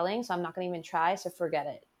start yelling, so I'm not going to even try, so forget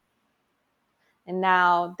it. And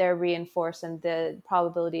now they're reinforced, and the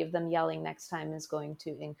probability of them yelling next time is going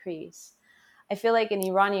to increase. I feel like in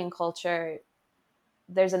Iranian culture,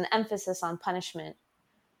 there's an emphasis on punishment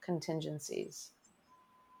contingencies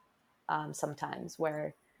sometimes,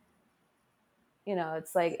 where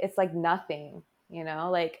it's like nothing,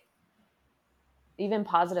 like even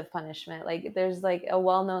positive punishment. Like there's like a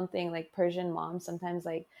well-known thing, like Persian moms sometimes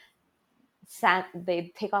like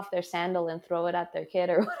they take off their sandal and throw it at their kid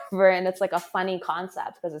or whatever, and it's like a funny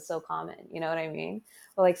concept because it's so common, you know what I mean?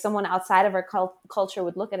 But like someone outside of our culture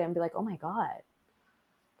would look at it and be like, oh my god,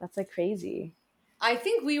 that's like crazy. I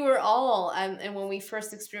think we were all, and when we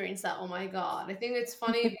first experienced that, oh my god! I think it's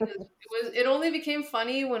funny because it only became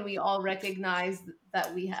funny when we all recognized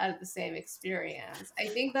that we had the same experience. I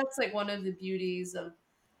think that's like one of the beauties of,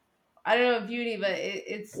 I don't know, beauty, but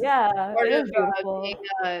it's Yeah, part it of is being beautiful.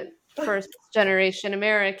 a first generation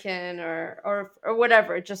American or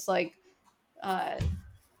whatever. Just like, uh,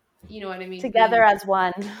 you know what I mean? Together as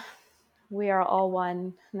one, we are all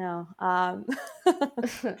one. No.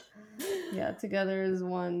 Yeah, together as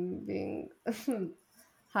one, being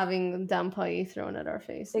having dampai thrown at our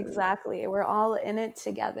faces. Exactly, we're all in it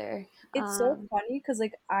together. It's so funny because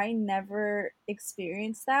like I never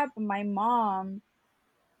experienced that, but my mom,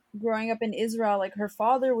 growing up in Israel, like her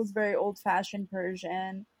father was very old fashioned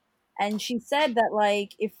Persian, and she said that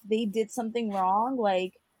like if they did something wrong,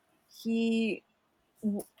 like he,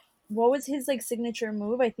 what was his like signature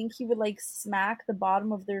move? I think he would like smack the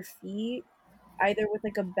bottom of their feet either with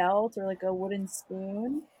like a belt or like a wooden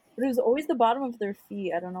spoon, but it was always the bottom of their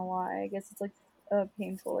feet. I don't know why. I guess it's like a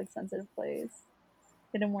painful, like sensitive place,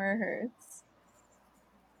 hidden where it hurts.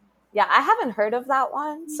 Yeah, I haven't heard of that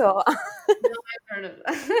one, so No, I've heard of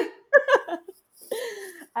that.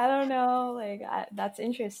 I don't know. Like that's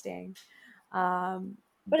interesting. Um,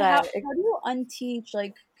 But how but how do you unteach?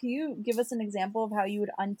 Like, can you give us an example of how you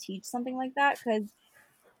would unteach something like that? Because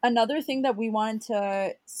another thing that we wanted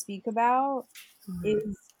to speak about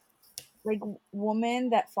is like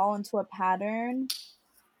women that fall into a pattern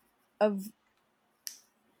of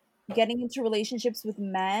getting into relationships with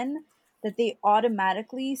men that they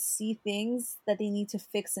automatically see things that they need to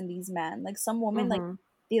fix in these men. Like some women, like mm-hmm.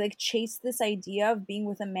 they like chase this idea of being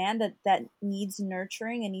with a man that needs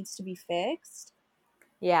nurturing and needs to be fixed.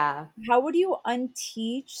 Yeah. How would you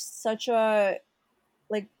unteach such a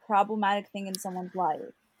like problematic thing in someone's life?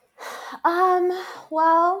 Um,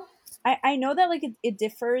 well, I know that like it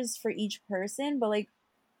differs for each person, but like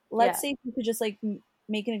let's yeah. say if you could just like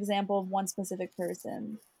make an example of one specific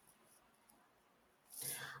person.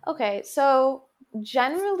 Okay, so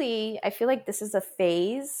generally, I feel like this is a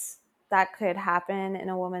phase that could happen in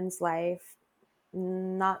a woman's life,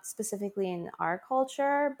 not specifically in our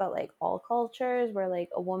culture, but like all cultures, where like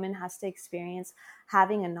a woman has to experience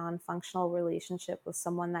having a non-functional relationship with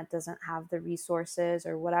someone that doesn't have the resources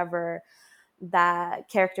or whatever, that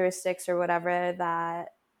characteristics or whatever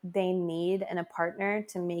that they need in a partner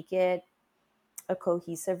to make it a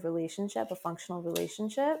cohesive relationship, a functional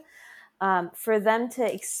relationship. For them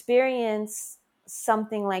to experience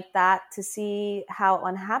something like that, to see how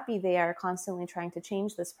unhappy they are constantly trying to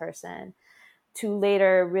change this person, to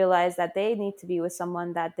later realize that they need to be with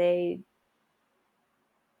someone that they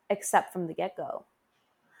accept from the get-go.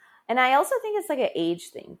 And I also think it's like an age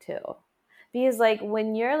thing too, because like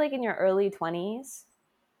when you're like in your early 20s,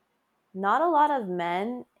 not a lot of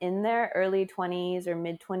men in their early 20s or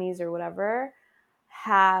mid 20s or whatever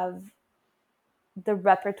have the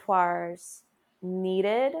repertoires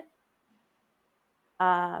needed.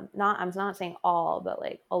 I'm not saying all, but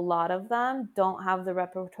like a lot of them don't have the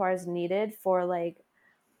repertoires needed for like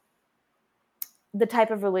the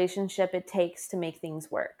type of relationship it takes to make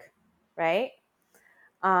things work, right?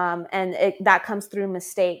 And that comes through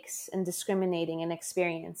mistakes and discriminating and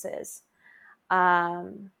experiences.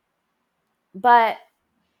 But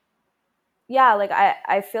yeah, like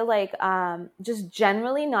I feel like just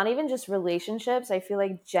generally, not even just relationships, I feel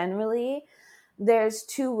like generally there's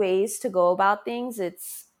two ways to go about things.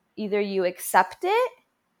 It's either you accept it,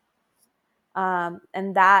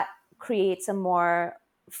 and that creates a more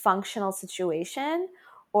functional situation,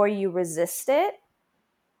 or you resist it.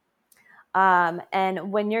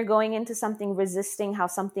 And when you're going into something resisting how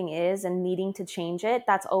something is and needing to change it,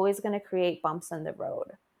 that's always going to create bumps in the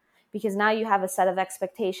road, because now you have a set of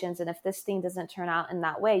expectations, and if this thing doesn't turn out in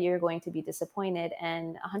that way, you're going to be disappointed,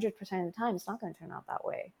 and 100% of the time it's not going to turn out that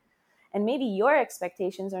way. And maybe your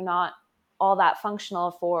expectations are not all that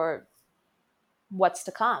functional for what's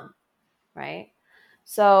to come, right?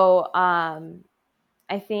 So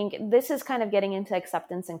I think this is kind of getting into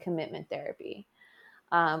acceptance and commitment therapy,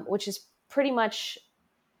 which is pretty much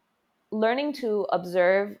learning to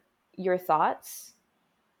observe your thoughts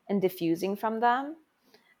and diffusing from them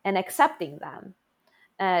and accepting them.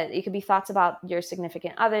 It could be thoughts about your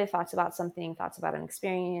significant other, thoughts about something, thoughts about an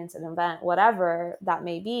experience, an event, whatever that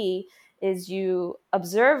may be. Is you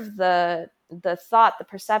observe the thought, the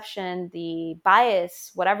perception, the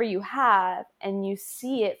bias, whatever you have, and you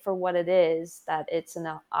see it for what it is. That it's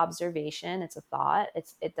an observation, it's a thought.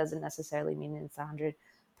 It doesn't necessarily mean it's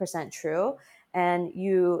 100% true. And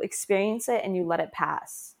you experience it and you let it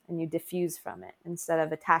pass and you diffuse from it instead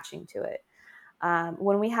of attaching to it.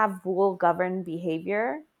 When we have rule governed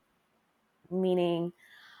behavior, meaning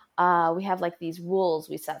we have like these rules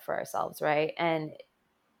we set for ourselves, right? And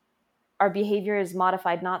our behavior is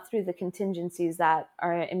modified not through the contingencies that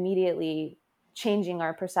are immediately changing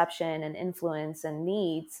our perception and influence and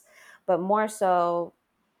needs, but more so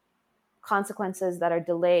consequences that are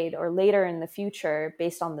delayed or later in the future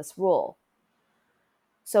based on this rule.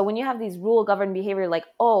 So when you have these rule governed behavior, like,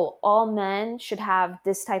 oh, all men should have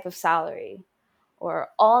this type of salary, or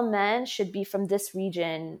all men should be from this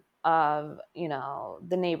region of,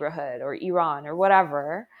 the neighborhood or Iran or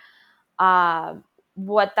whatever,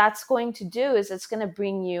 what that's going to do is it's going to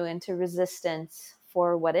bring you into resistance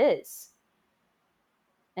for what is.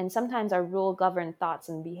 And sometimes our rule governed thoughts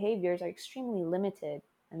and behaviors are extremely limited,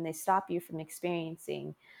 and they stop you from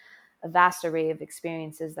experiencing a vast array of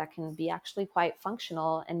experiences that can be actually quite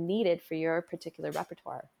functional and needed for your particular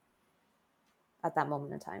repertoire at that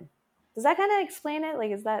moment in time. Does that kind of explain it?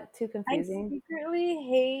 Like, is that too I confusing? secretly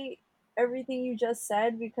hate everything you just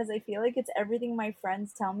said because I feel like it's everything my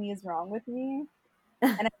friends tell me is wrong with me.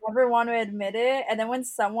 And I never want to admit it. And then when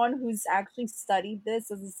someone who's actually studied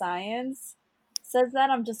this as a science says that,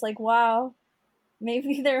 I'm just like, wow,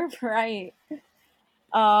 maybe they're right.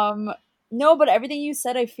 Um, no, but everything you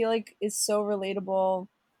said, I feel like is so relatable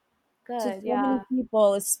to Good, so many yeah.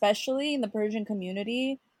 people, especially in the Persian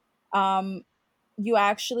community. Um, you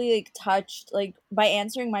actually like touched like by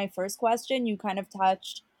answering my first question, you kind of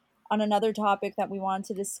touched on another topic that we want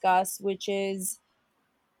to discuss, which is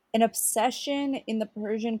an obsession in the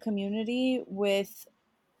Persian community with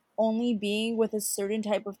only being with a certain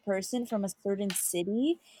type of person from a certain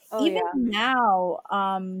city. Oh, Even yeah. now,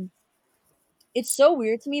 it's so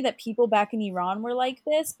weird to me that people back in Iran were like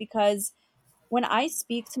this because when I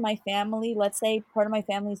speak to my family, let's say part of my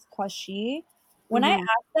family is Qashi, when I Mm-hmm.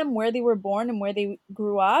 ask them where they were born and where they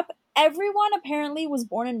grew up, everyone apparently was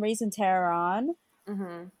born and raised in Tehran,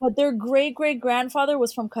 Mm-hmm. but their great great grandfather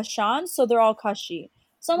was from Kashan, so they're all Kashi.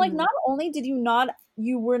 So I'm like, Mm-hmm. not only did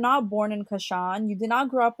you were not born in Kashan, you did not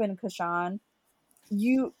grow up in Kashan,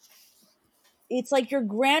 you it's like your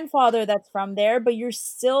grandfather that's from there, but you're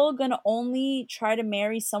still gonna only try to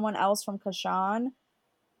marry someone else from Kashan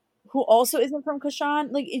who also isn't from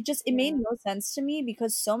Kashan. Like it made Yeah. no sense to me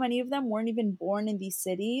because so many of them weren't even born in these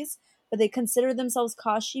cities, but they consider themselves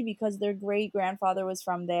Kashi because their great grandfather was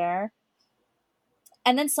from there.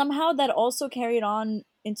 And then somehow that also carried on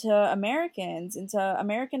into American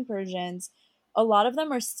Persians. A lot of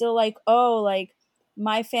them are still like, oh, like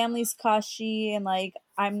my family's Kashi, and like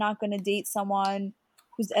I'm not gonna date someone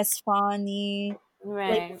who's Esfani.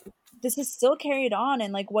 Like Right. this is still carried on,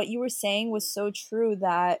 and like what you were saying was so true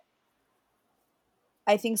that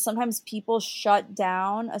I think sometimes people shut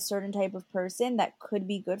down a certain type of person that could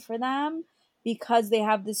be good for them because they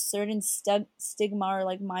have this certain stigma or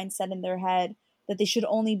like mindset in their head that they should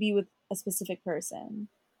only be with a specific person.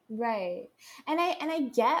 Right. And I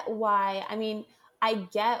get why. I mean, I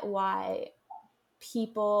get why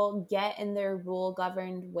people get in their rule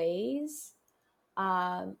governed ways.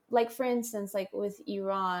 Like for instance, like with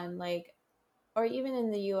Iran, like, or even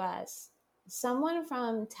in the US, someone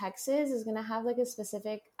from Texas is going to have like a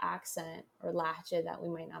specific accent or lahja that we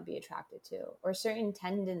might not be attracted to, or certain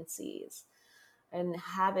tendencies and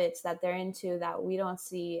habits that they're into that we don't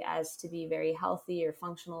see as to be very healthy or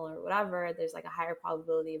functional or whatever. There's like a higher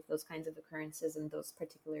probability of those kinds of occurrences in those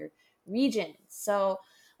particular regions. So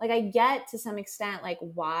like I get to some extent like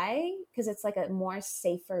why, because it's like a more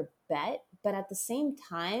safer bet, but at the same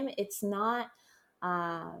time it's not,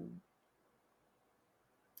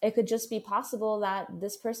 it could just be possible that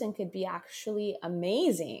this person could be actually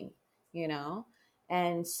amazing you know,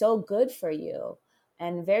 and so good for you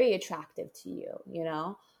and very attractive to you, you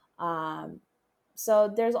know. Um,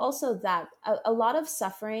 so there's also that a lot of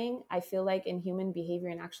suffering, I feel like, in human behavior,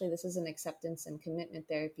 and actually this is an acceptance and commitment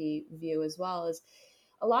therapy view as well, is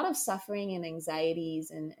a lot of suffering and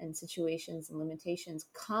anxieties and situations and limitations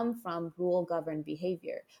come from rule governed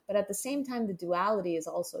behavior. But at the same time, the duality is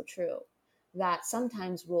also true, that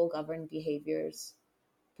sometimes rule governed behaviors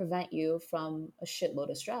prevent you from a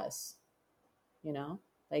shitload of stress, you know,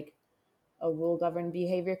 like a rule governed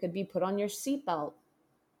behavior could be put on your seatbelt,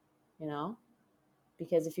 you know,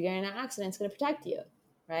 because if you get in an accident, it's going to protect you,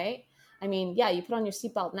 right? I mean, yeah, you put on your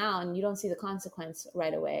seatbelt now and you don't see the consequence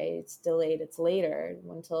right away. It's delayed, it's later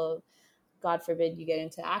until, God forbid, you get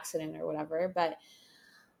into an accident or whatever. But,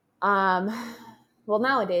 um, well,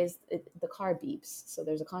 nowadays the car beeps, so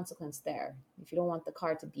there's a consequence there. If you don't want the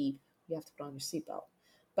car to beep, you have to put on your seatbelt.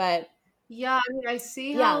 But Yeah, I mean, I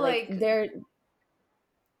see yeah, how like like they're,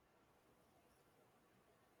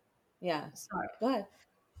 yeah, sorry. go ahead.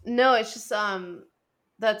 No, it's just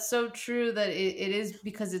that's so true that it is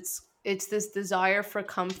because it's this desire for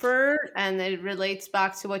comfort, and it relates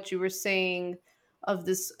back to what you were saying of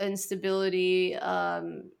this instability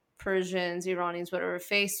Persians, Iranians, whatever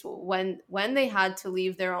faced when they had to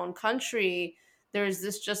leave their own country. There's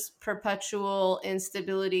this just perpetual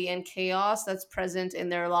instability and chaos that's present in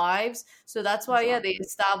their lives. So that's why, yeah, they Exactly.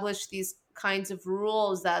 establish these kinds of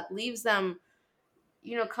rules that leaves them,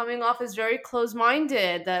 coming off as very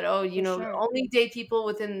close-minded, that, oh, For sure. only date people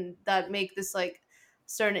within that make this like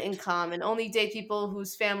certain income, and only date people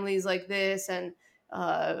whose families like this, and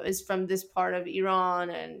is from this part of Iran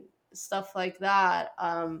and stuff like that.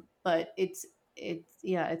 But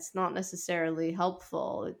yeah, it's not necessarily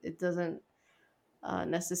helpful. It doesn't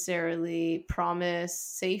necessarily promise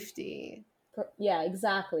safety. Yeah,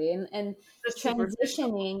 exactly. And Just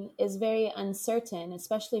superficial. transitioning is very uncertain,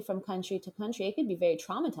 especially from country to country. It could be very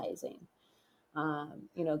traumatizing.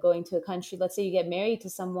 You know, going to a country, let's say you get married to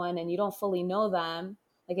someone and you don't fully know them.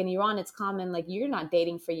 Like in Iran, it's common, like you're not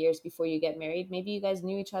dating for years before you get married. Maybe you guys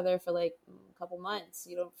knew each other for like a couple months.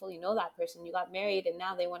 You don't fully know that person. You got married and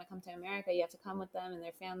now they want to come to America. You have to come with them and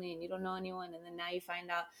their family, and you don't know anyone. And then now you find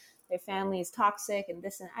out their family is toxic and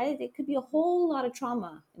this, and it could be a whole lot of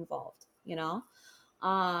trauma involved, you know?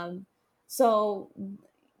 Um, so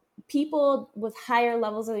people with higher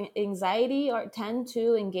levels of anxiety or tend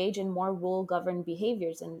to engage in more rule governed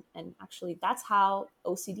behaviors, and actually that's how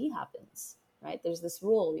OCD happens, right? There's this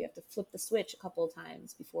rule, you have to flip the switch a couple of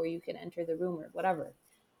times before you can enter the room or whatever,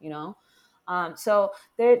 you know. So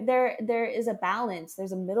there is a balance,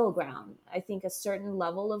 there's a middle ground. I think a certain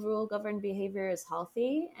level of rule governed behavior is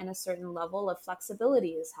healthy and a certain level of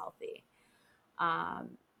flexibility is healthy.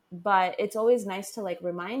 um, but it's always nice to like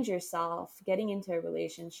remind yourself, getting into a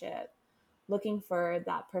relationship, looking for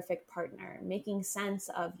that perfect partner, making sense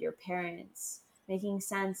of your parents, making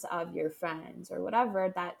sense of your friends or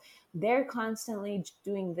whatever, that they're constantly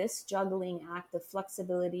doing this juggling act of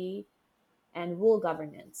flexibility and rule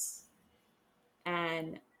governance,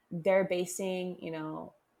 and they're basing, you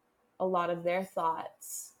know, a lot of their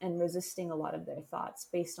thoughts and resisting a lot of their thoughts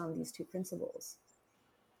based on these two principles,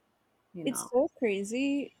 you It's know. so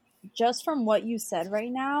crazy. Just from what you said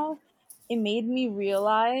right now, it made me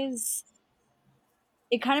realize,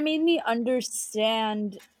 it kind of made me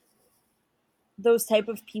understand those type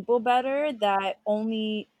of people better that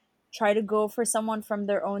only try to go for someone from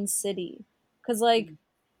their own city. Cuz like,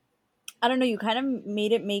 I don't know, you kind of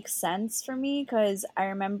made it make sense for me, cuz I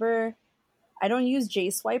remember I don't use J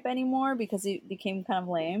Swipe anymore because it became kind of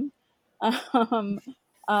lame. Um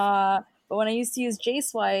but when I used to use J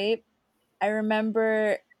Swipe, I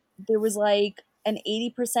remember there was like an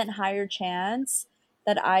 80% higher chance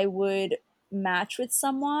that I would match with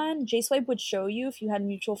someone. JSwipe would show you if you had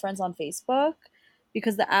mutual friends on Facebook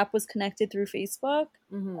because the app was connected through Facebook.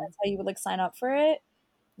 Mm-hmm. That's how you would like sign up for it.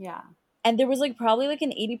 Yeah. And there was like probably like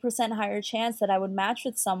an 80% higher chance that I would match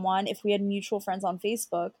with someone if we had mutual friends on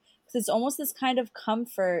Facebook. Because it's almost this kind of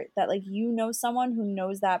comfort that like you know someone who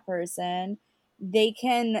knows that person. They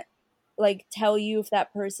can like tell you if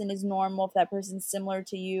that person is normal, if that person's similar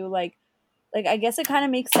to you. Like I guess it kind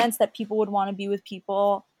of makes sense that people would want to be with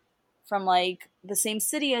people from like the same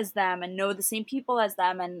city as them and know the same people as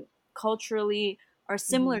them and culturally are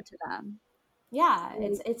Mm-hmm. similar to them. Yeah,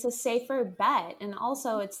 Like, it's a safer bet. And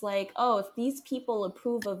also it's like, oh, if these people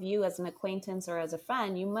approve of you as an acquaintance or as a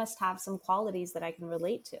friend, you must have some qualities that I can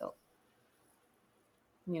relate to,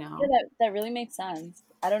 you yeah, know? that really makes sense.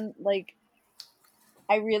 I don't like,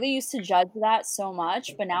 I really used to judge that so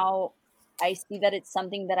much, but now I see that it's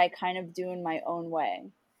something that I kind of do in my own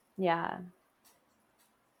way. Yeah.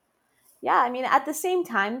 Yeah, I mean, at the same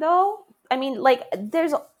time, though, I mean, like,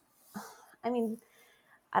 I mean,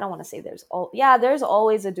 I don't want to say there's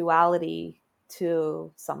always a duality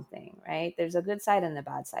to something, right? There's a good side and a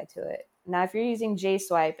bad side to it. Now, if you're using J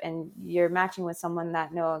Swipe and you're matching with someone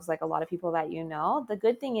that knows like a lot of people that you know, the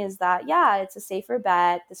good thing is that, yeah, it's a safer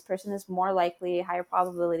bet. This person is more likely, higher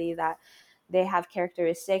probability that they have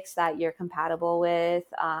characteristics that you're compatible with,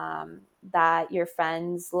 that your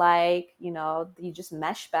friends like, you just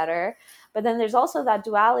mesh better. But then there's also that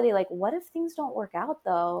duality, like, what if things don't work out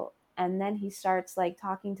though? And then he starts like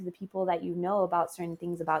talking to the people that you know about certain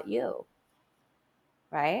things about you,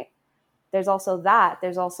 right? There's also that.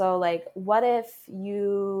 There's also like, what if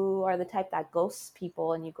you are the type that ghosts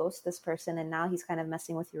people and you ghost this person and now he's kind of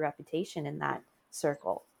messing with your reputation in that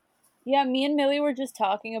circle? Yeah, me and Millie were just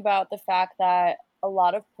talking about the fact that a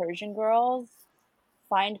lot of Persian girls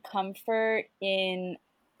find comfort in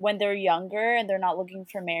when they're younger and they're not looking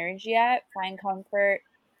for marriage yet, find comfort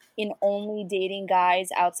in only dating guys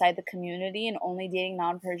outside the community and only dating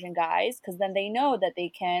non-Persian guys, because then they know that they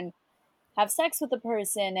can have sex with the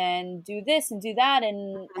person and do this and do that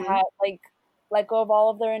and Mhm. have like let go of all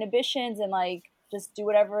of their inhibitions and like just do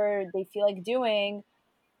whatever they feel like doing,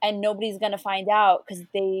 and nobody's gonna find out because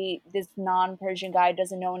this non-Persian guy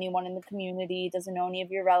doesn't know anyone in the community, doesn't know any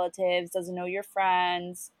of your relatives, doesn't know your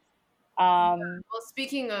friends. um Well,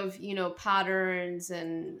 speaking of, patterns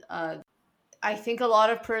and I think a lot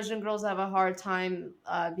of Persian girls have a hard time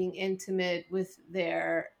being intimate with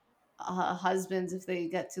their husbands if they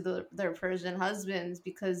get to their Persian husbands,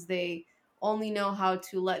 because they only know how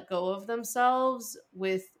to let go of themselves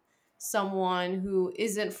with someone who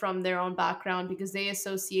isn't from their own background, because they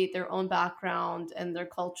associate their own background and their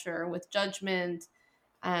culture with judgment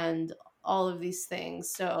and all of these things.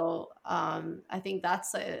 So I think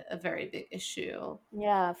that's a very big issue.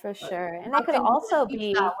 Yeah, for But sure. And it could nothing also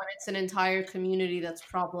relieves that be, when it's an entire community that's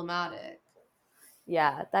problematic.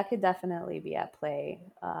 yeah, that could definitely be at play.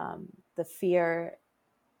 The fear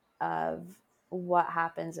of what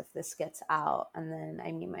happens if this gets out, and then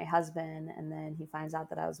I meet my husband and then he finds out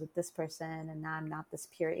that I was with this person and now I'm not this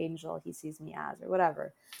pure angel he sees me as, or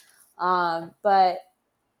whatever. But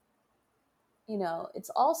it's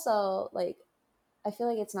also like, I feel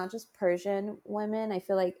like it's not just Persian women. I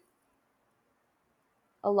feel like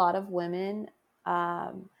a lot of women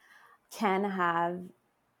um, can have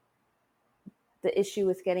the issue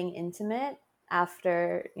with getting intimate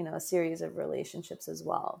after a series of relationships as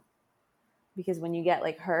well, because when you get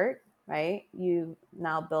like hurt, right, you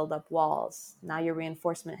now build up walls. Now your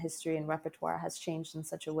reinforcement history and repertoire has changed in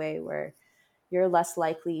such a way where you're less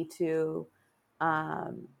likely to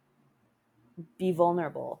um, be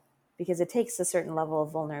vulnerable, because it takes a certain level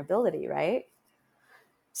of vulnerability, right?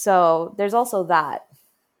 So there's also that.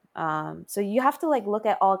 So you have to like look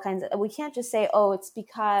at all kinds of, we can't just say, oh, it's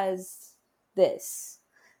because this.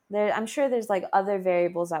 I'm sure there's like other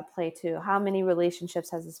variables at play too. How many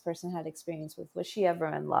relationships has this person had experience with? Was she ever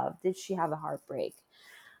in love? Did she have a heartbreak?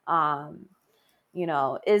 Um,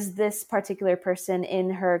 is this particular person in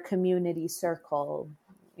her community circle?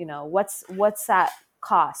 What's that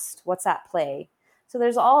cost? What's at play? So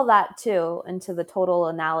there's all that too into the total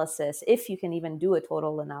analysis, if you can even do a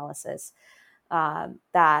total analysis,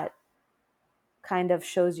 that kind of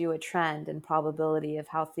shows you a trend and probability of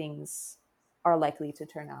how things are likely to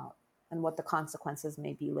turn out and what the consequences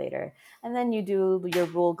may be later. And then you do your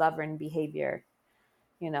rule governed behavior,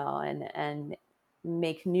 and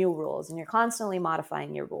make new rules, and you're constantly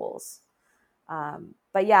modifying your rules.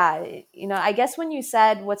 But yeah, I guess when you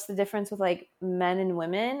said what's the difference with like men and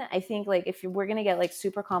women, I think like if we're gonna get like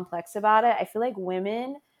super complex about it, I feel like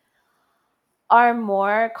women are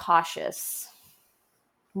more cautious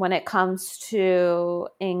when it comes to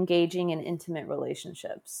engaging in intimate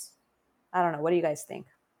relationships. I don't know. What do you guys think?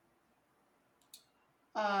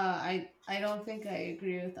 I don't think I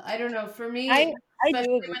agree with that. I don't know. For i me, i do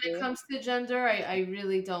especially when it agree. comes to gender, I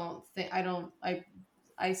really don't think I don't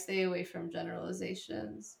I stay away from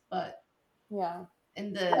generalizations. But Yeah,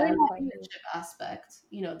 in I the don't know. relationship aspect,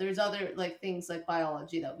 there's other like things like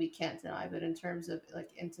biology that we can't deny. But in terms of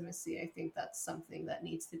like intimacy, I think that's something that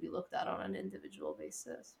needs to be looked at on an individual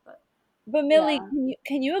basis. But But Millie, yeah,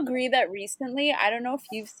 can you agree that recently, I don't know if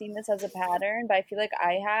you've seen this as a pattern, but I feel like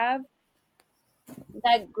I have,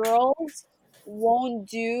 that girls won't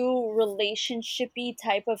do relationshipy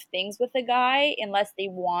type of things with a guy unless they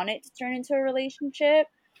want it to turn into a relationship.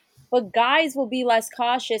 But guys will be less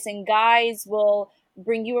cautious, and guys will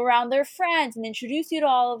bring you around their friends and introduce you to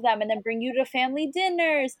all of them and then bring you to family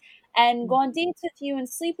dinners and go on dates with you and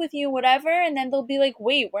sleep with you, whatever. And then they'll be like,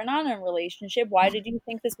 wait, we're not in a relationship. Why did you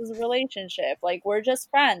think this was a relationship? Like, we're just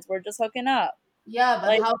friends. We're just hooking up. Yeah, but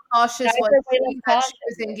Like, how guys cautious was are way less she that she cautious.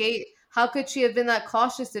 was engaged? How could she have been that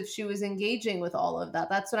cautious if she was engaging with all of that?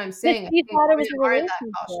 That's what I'm But saying. I she think thought it women was a aren't that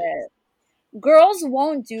cautious. relationship. Girls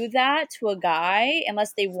won't do that to a guy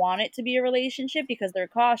unless they want it to be a relationship because they're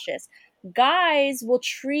cautious. Guys will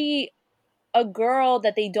treat a girl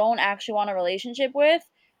that they don't actually want a relationship with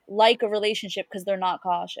like a relationship because they're not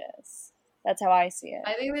cautious. That's how I see it.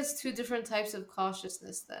 I think there's two different types of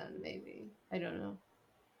cautiousness then, maybe. I don't know.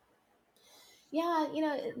 Yeah,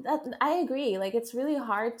 I agree. Like, it's really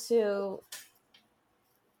hard to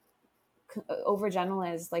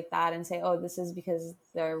overgeneralize like that and say, oh, this is because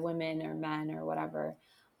they're women or men or whatever.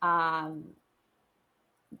 um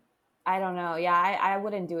I don't know. Yeah, I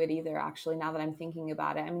wouldn't do it either, actually, now that I'm thinking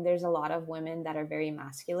about it. I mean, there's a lot of women that are very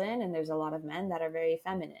masculine and there's a lot of men that are very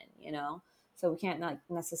feminine. So we can't not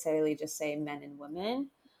necessarily just say men and women.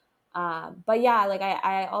 But yeah, like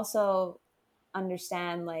I also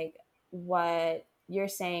understand like what you're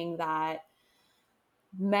saying, that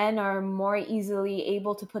men are more easily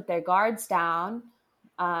able to put their guards down,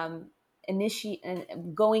 um, initiate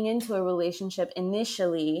and going into a relationship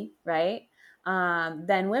initially, right?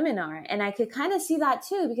 Than women are, and I could kind of see that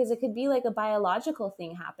too, because it could be like a biological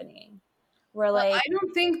thing happening, where But like, I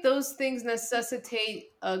don't think those things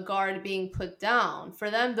necessitate a guard being put down.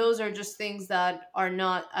 For them, those are just things that are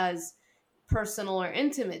not as personal or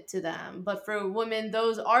intimate to them. But for women,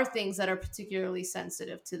 those are things that are particularly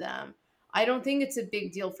sensitive to them. I don't think it's a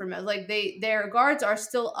big deal for men. Like their guards are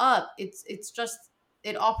still up. It's just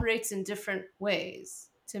it operates in different ways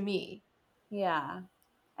to me. yeah,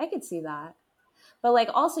 I could see that. But like,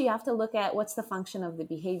 also you have to look at what's the function of the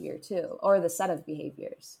behavior too, or the set of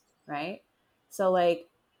behaviors, right? So like,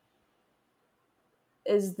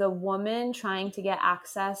 is the woman trying to get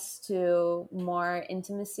access to more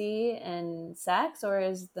intimacy and sex, or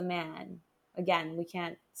is the man? Again, we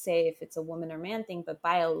can't say if it's a woman or man thing, but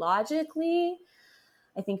biologically,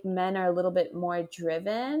 I think men are a little bit more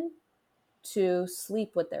driven to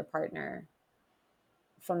sleep with their partner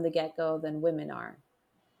from the get-go than women are,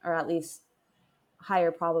 or at least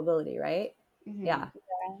higher probability, right? Hmm. Yeah,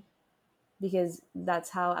 because that's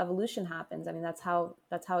how evolution happens. I mean, that's how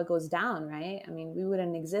it goes down, right? I mean, we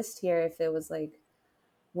wouldn't exist here if it was like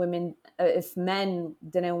women, if men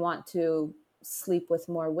didn't want to sleep with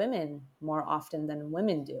more women more often than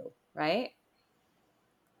women do, right?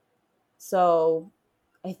 So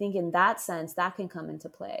I think in that sense that can come into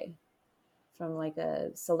play from like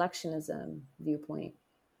a selectionism viewpoint.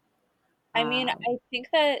 I mean, um,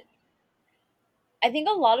 I think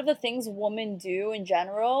a lot of the things women do in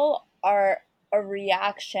general are a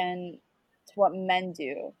reaction to what men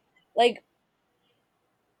do. Like,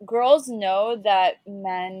 girls know that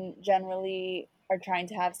men generally are trying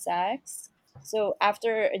to have sex. So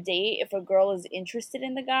after a date, if a girl is interested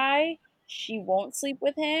in the guy, she won't sleep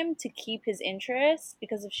with him to keep his interest,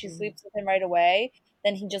 because if she sleeps with him right away,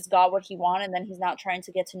 then he just got what he wanted and then he's not trying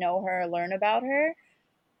to get to know her or learn about her.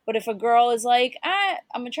 But if a girl is like,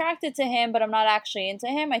 I'm attracted to him, but I'm not actually into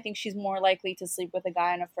him, I think she's more likely to sleep with a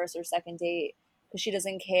guy on a first or second date because she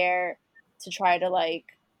doesn't care to try to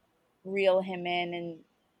like reel him in and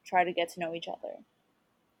try to get to know each other.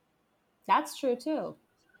 that's true too.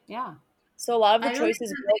 Yeah. So a lot of the I don't think choices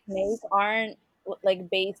that girls make makes. aren't like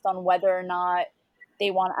based on whether or not they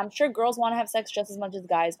want. I'm sure girls want to have sex just as much as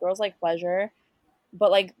guys. Girls like pleasure, but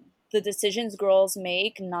like the decisions girls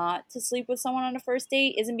make not to sleep with someone on a first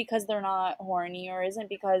date isn't because they're not horny or isn't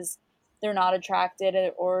because they're not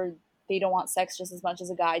attracted or they don't want sex just as much as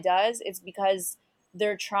a guy does. It's because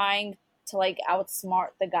they're trying to like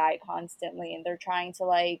outsmart the guy constantly and they're trying to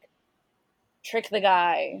like trick the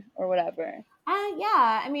guy or whatever.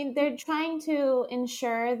 Yeah, I mean, they're trying to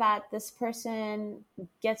ensure that this person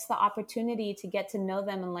gets the opportunity to get to know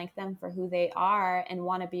them and like them for who they are and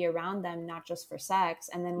want to be around them, not just for sex.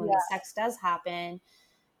 And then when the Yeah. sex does happen,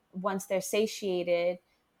 once they're satiated,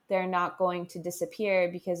 they're not going to disappear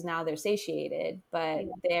because now they're satiated, but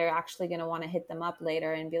Yeah. they're actually going to want to hit them up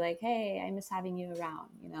later and be like, hey, I miss having you around.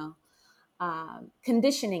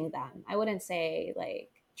 Conditioning them. I wouldn't say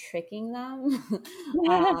like tricking them,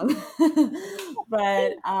 um,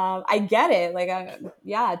 but I get it. Like,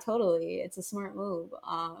 yeah, totally, it's a smart move.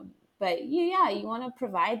 But yeah, you want to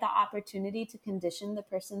provide the opportunity to condition the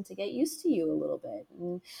person to get used to you a little bit.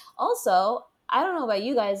 And also, I don't know about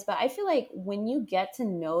you guys, but I feel like when you get to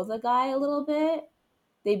know the guy a little bit,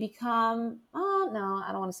 they become. Oh no,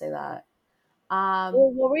 I don't want to say that.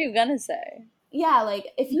 Well, what were you gonna say? yeah, like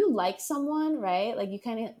if you like someone, right, like you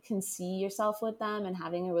kind of can see yourself with them and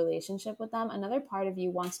having a relationship with them, another part of you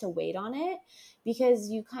wants to wait on it because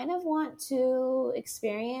you kind of want to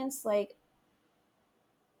experience like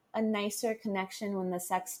a nicer connection when the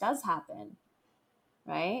sex does happen,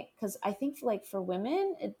 right? Because I think like for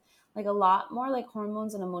women, it like a lot more like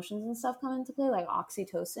hormones and emotions and stuff come into play, like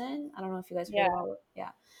oxytocin. I don't know if you guys heard Yeah. about it. Yeah.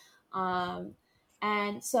 Um,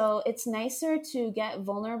 and so it's nicer to get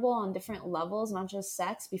vulnerable on different levels, not just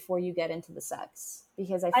sex, before you get into the sex.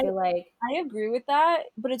 Because I I feel like, I agree with that,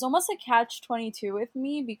 but it's almost a catch-22 with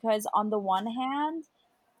me because on the one hand,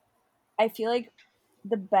 I feel like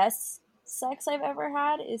the best sex I've ever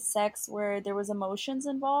had is sex where there was emotions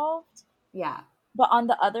involved. yeah, But on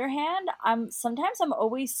the other hand, I'm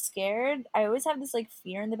always scared. I always have this like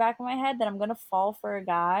fear in the back of my head that I'm gonna fall for a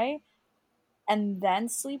guy and then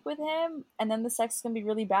sleep with him, and then the sex is gonna be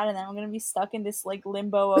really bad, and then I'm gonna be stuck in this like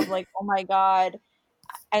limbo of like, oh my god,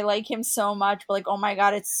 I like him so much, but like, oh my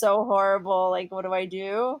god, it's so horrible. Like, what do I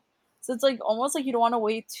do? So it's like almost like you don't want to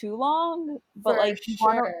wait too long, but for like you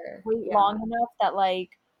want to sure. wait Yeah. long enough that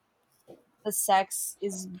like the sex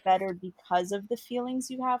is better because of the feelings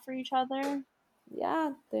you have for each other.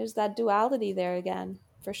 Yeah, there's that duality there again,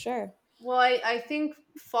 for sure. Well, I think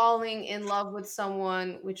falling in love with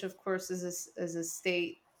someone, which of course is a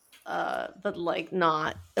state, but like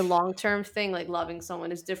not a long term thing. Like loving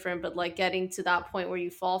someone is different, but like getting to that point where you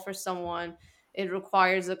fall for someone, it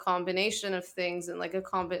requires a combination of things and like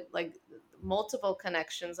like multiple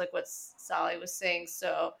connections, like what Sally was saying.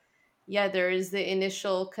 So, yeah, there is the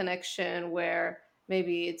initial connection where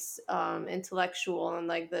maybe it's intellectual, and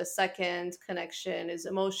like the second connection is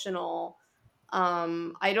emotional.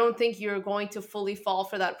 I don't think you're going to fully fall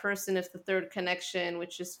for that person if the third connection,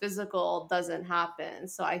 which is physical, doesn't happen.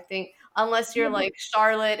 So I think unless you're like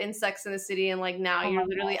Charlotte in Sex in the City and like now Oh my you're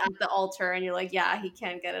literally at the altar and you're like, yeah, he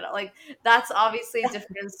can't get it out. Like that's obviously a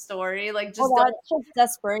different story. Like well, just don't. that's just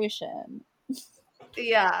desperation.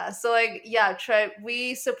 Yeah. So like yeah, try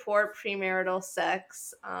we support premarital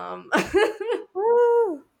sex.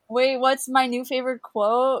 Woo! Wait, what's my new favorite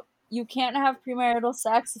quote? You can't have premarital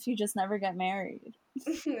sex if you just never get married.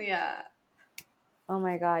 Yeah. Oh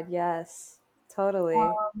my God, yes, totally.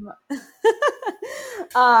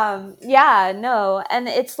 Um, Yeah, no, and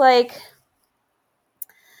it's like,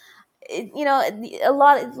 you know, a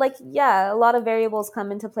lot, like, yeah, a lot of variables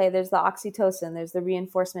come into play. There's the oxytocin, there's the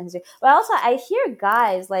reinforcement history, but also I hear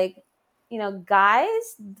guys like, you know,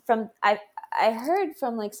 guys from I heard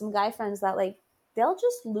from like some guy friends that like they'll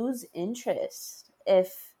just lose interest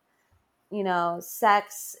if, you know,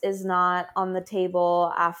 sex is not on the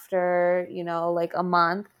table after, you know, like a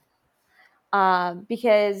month,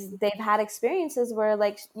 because they've had experiences where,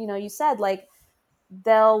 like, you know, you said, like,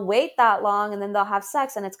 they'll wait that long and then they'll have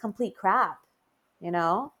sex and it's complete crap, you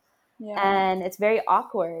know, yeah. and it's very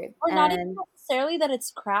awkward. Or not even And necessarily that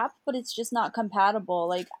it's crap, but it's just not compatible.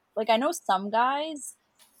 Like I know some guys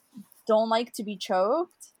don't like to be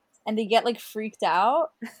choked and they get like freaked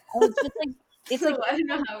out. And it's just like it's like I don't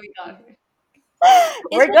know how we got here. it's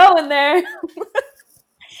we're going there.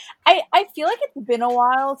 I feel like it's been a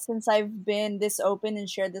while since I've been this open and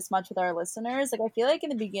shared this much with our listeners. Like I feel like in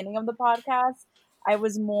the beginning of the podcast, I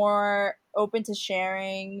was more open to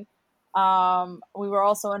sharing. We were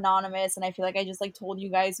also anonymous, and I feel like I just like told you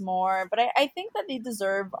guys more. But I think that they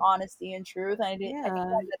deserve honesty and truth, and I think Yeah.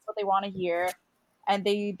 that that's what they want to hear. And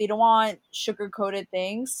they don't want sugar coated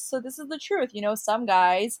things. So this is the truth. You know, some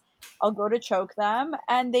guys, I'll go to choke them,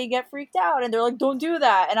 and they get freaked out, and they're like, "Don't do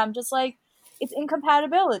that," and I'm just like, it's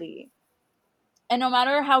incompatibility. And no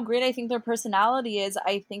matter how great I think their personality is,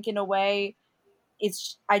 I think in a way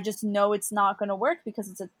it's I just know it's not going to work because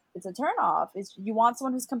it's a turn off. It's you want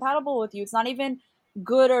someone who's compatible with you. It's not even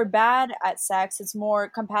good or bad at sex. It's more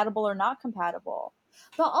compatible or not compatible.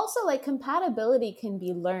 But also, like, compatibility can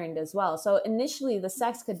be learned as well. So initially the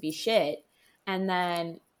sex could be shit, and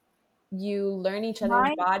then you learn each other's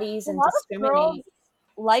My bodies A and lot of girls discriminate.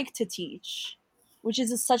 like to teach, which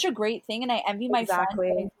is such a great thing, and I envy my friends that Exactly.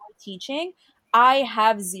 enjoy teaching. I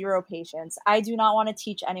have zero patience. I do not want to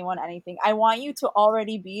teach anyone anything. I want you to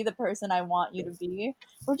already be the person I want you to be,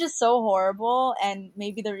 which is so horrible, and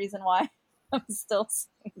maybe the reason why I'm still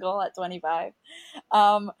single at 25.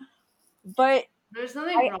 Um, but There's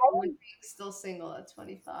nothing I wrong with being still single at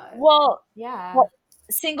 25. well, Yeah. well,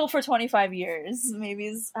 single for 25 years, maybe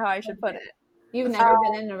is how I should put it. You've Uh, never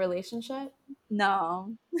been in a relationship?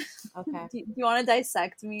 no. Okay. Do you want to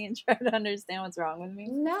dissect me and try to understand what's wrong with me?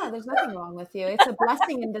 No, there's nothing wrong with you. It's a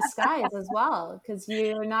blessing in disguise as well, because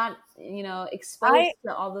you're not, you know, exposed I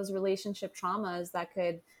to all those relationship traumas that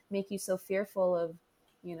could make you so fearful of.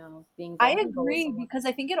 being I vulnerable with agree someone. because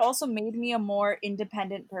I think it also made me a more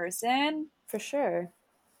independent person. For sure.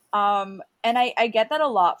 And I get that a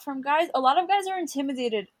lot from guys. A lot of guys are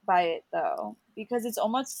intimidated by it though, because it's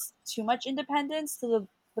almost too much independence to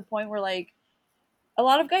the point where like a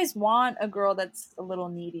lot of guys want a girl that's a little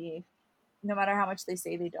needy, no matter how much they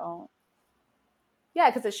say they don't. Yeah,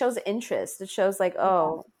 because it shows interest. It shows like, Yeah.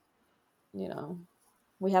 oh, you know,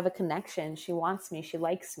 we have a connection. She wants me. She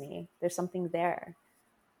likes me. There's something there.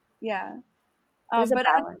 Yeah. There's a But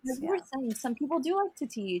balance. as you were Yeah. saying, some people do like to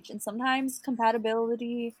teach, and sometimes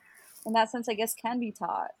compatibility, in that sense, I guess, can be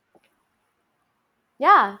taught.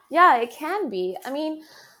 Yeah. Yeah, it can be. I mean,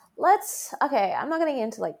 okay, I'm not going to get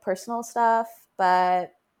into like personal stuff,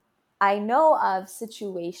 but I know of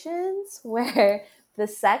situations where the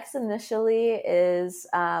sex initially is,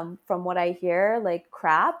 from what I hear, like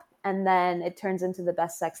crap, and then it turns into the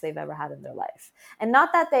best sex they've ever had in their life. And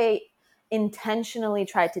not that they intentionally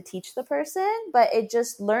tried to teach the person, but it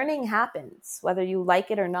just learning happens, whether you like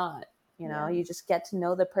it or not. Yeah. You just get to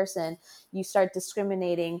know the person. You start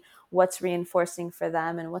discriminating what's reinforcing for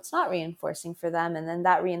them and what's not reinforcing for them. And then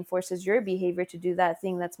that reinforces your behavior to do that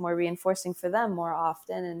thing that's more reinforcing for them more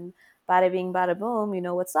often. And bada bing, bada boom, you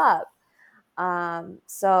know what's up.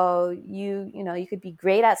 So you could be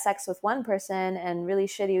great at sex with one person and really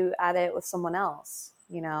shitty at it with someone else.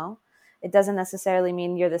 It doesn't necessarily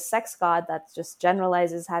mean you're the sex god that just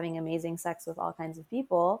generalizes having amazing sex with all kinds of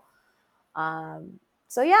people.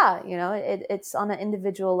 So yeah, it's on an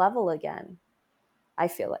individual level again. I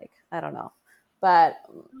feel like, I don't know, but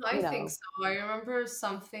I think so. I remember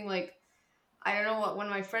something like, I don't know what, when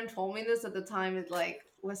my friend told me this at the time, it like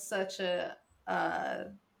was such a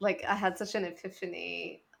like I had such an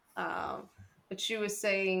epiphany. But she was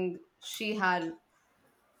saying she had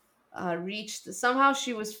reached, somehow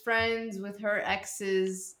she was friends with her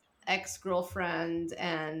ex's ex-girlfriend,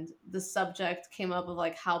 and the subject came up of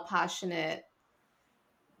like how passionate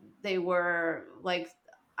they were, like,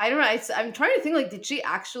 I don't know, I'm trying to think, like, did she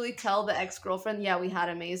actually tell the ex-girlfriend, yeah, we had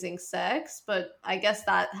amazing sex? But I guess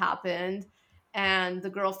that happened. And the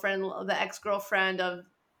ex-girlfriend of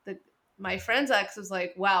the my friend's ex was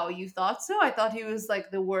like, wow, you thought so? I thought he was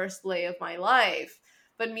like the worst lay of my life.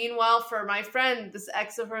 But meanwhile, for my friend, this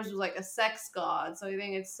ex of hers was like a sex god. So I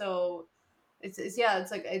think it's yeah,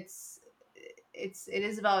 it's like it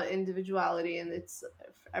is about individuality, and it's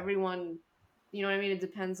everyone, you know what I mean? It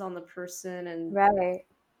depends on the person and Right. uh,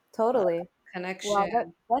 Totally. Wow,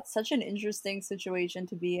 connection. that's such an interesting situation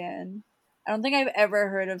to be in. I don't think I've ever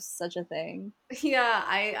heard of such a thing. Yeah,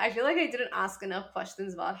 I feel like I didn't ask enough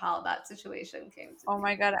questions about how that situation came to Oh be.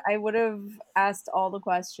 my god, I would have asked all the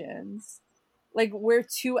questions. Like where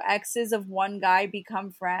two exes of one guy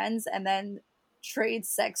become friends and then trade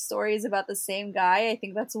sex stories about the same guy. I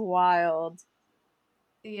think that's wild.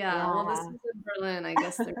 Yeah, well, this Yeah. is in Berlin. I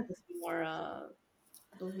guess they're just more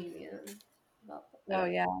bohemian about that. I Oh don't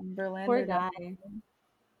know. yeah, in Berlin Poor they're guy. definitely.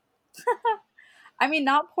 I mean,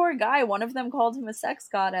 not poor guy. One of them called him a sex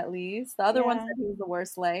god at least. The other one Yeah. said he was the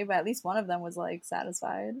worst lay, but at least one of them was like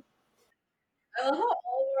satisfied. I love how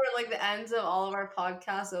all of our, like, the ends of all of our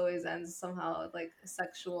podcasts always ends somehow with like a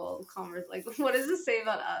sexual conversation. Like, what does this say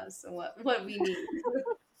about us and what we need?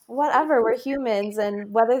 Whatever, we're humans,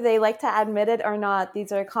 and whether they like to admit it or not,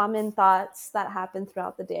 these are common thoughts that happen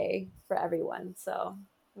throughout the day for everyone. So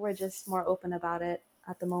we're just more open about it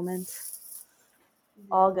at the moment.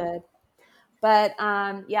 All Yeah. good. But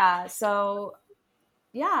yeah, so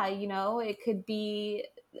yeah, it could be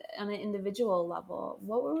on an individual level.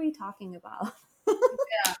 What were we talking about?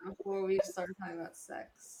 Yeah, before we start talking about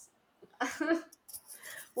sex.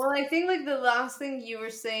 Well, I think like the last thing you were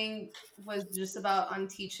saying was just about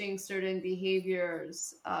unteaching certain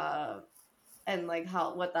behaviors, and like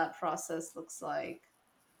how what that process looks like.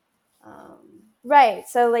 Right.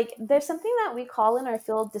 So like there's something that we call in our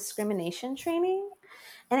field discrimination training.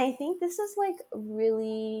 And I think this is like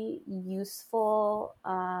really useful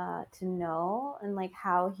to know, and like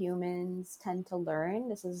how humans tend to learn.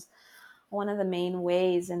 This is one of the main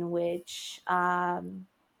ways in which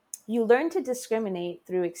you learn to discriminate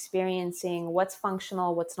through experiencing what's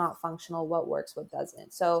functional, what's not functional, what works, what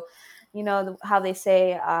doesn't. So, how they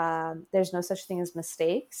say there's no such thing as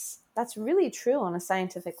mistakes. That's really true on a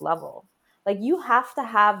scientific level. Like you have to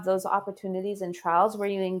have those opportunities and trials where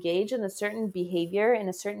you engage in a certain behavior in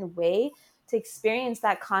a certain way to experience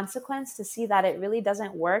that consequence, to see that it really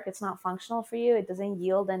doesn't work. It's not functional for you. It doesn't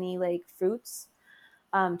yield any like fruits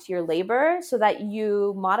to your labor, so that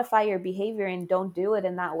you modify your behavior and don't do it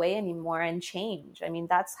in that way anymore and change. I mean,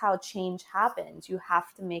 that's how change happens. You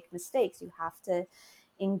have to make mistakes. You have to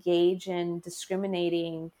engage in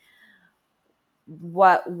discriminating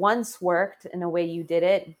what once worked in a way you did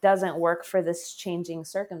it doesn't work for this changing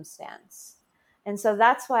circumstance. And so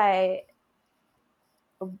that's why,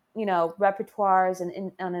 repertoires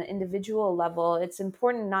and on an individual level, it's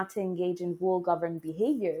important not to engage in rule governed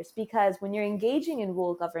behaviors, because when you're engaging in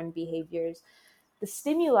rule governed behaviors, the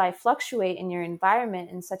stimuli fluctuate in your environment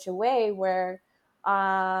in such a way where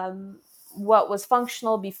what was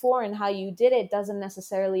functional before and how you did it doesn't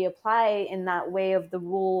necessarily apply in that way of the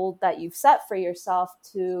rule that you've set for yourself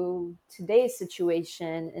to today's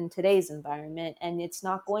situation in today's environment. And it's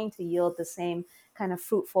not going to yield the same kind of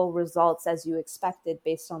fruitful results as you expected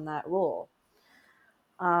based on that rule.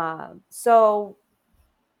 So,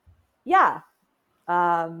 yeah.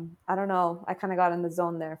 I don't know. I kind of got in the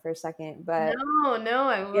zone there for a second, but No,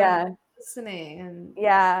 I was yeah. listening. And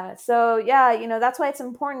Yeah. So, yeah, that's why it's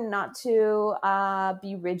important not to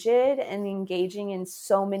be rigid and engaging in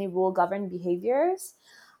so many rule governed behaviors,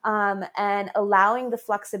 and allowing the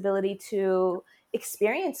flexibility to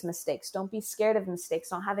experience mistakes. Don't be scared of mistakes.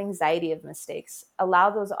 Don't have anxiety of mistakes.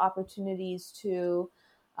 Allow those opportunities to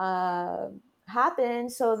uh, happen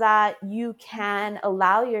so that you can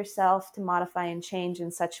allow yourself to modify and change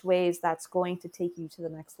in such ways that's going to take you to the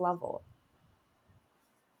next level.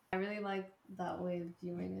 I really like that way of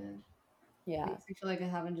viewing it. Yeah, Makes me feel like I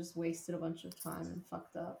haven't just wasted a bunch of time and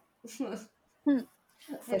fucked up.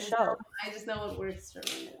 for sure. I just know what works for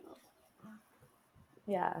me now.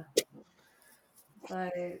 Yeah.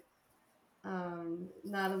 But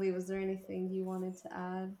Natalie, was there anything you wanted to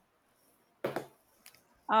add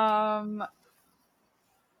Um,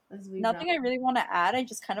 as we wrap? Nothing I really want to add. I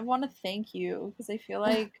just kind of want to thank you because I feel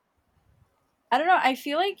like I don't know. I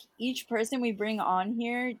feel like each person we bring on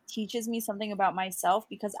here teaches me something about myself,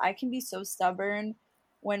 because I can be so stubborn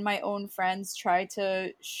when my own friends try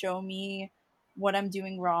to show me what I'm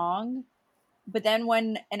doing wrong. But then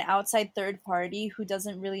when an outside third party who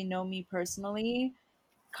doesn't really know me personally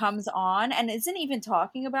comes on and isn't even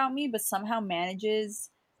talking about me, but somehow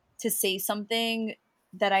manages to say something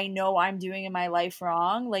that I know I'm doing in my life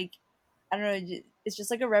wrong, like, I don't know, it's just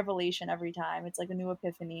like a revelation every time. It's like a new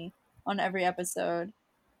epiphany on every episode.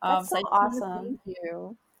 That's So so I just want to awesome. thank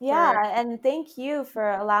you Yeah, for, and thank you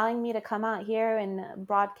for allowing me to come out here and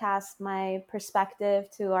broadcast my perspective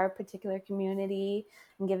to our particular community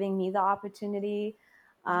and giving me the opportunity.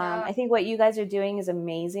 Yeah, I think what you guys are doing is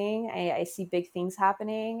amazing. I see big things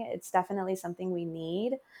happening. It's definitely something we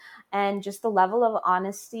need. And just the level of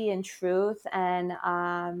honesty and truth and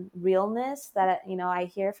realness that I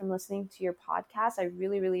hear from listening to your podcast, I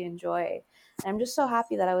really, really enjoy. And I'm just so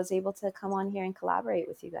happy that I was able to come on here and collaborate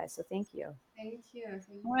with you guys. So thank you. thank you. Thank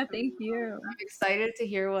I you want to for. thank you. I'm excited to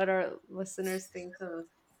hear what our listeners think of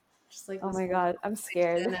just like Oh this my whole God, I'm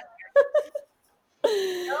scared. conversation.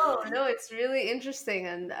 No, it's really interesting,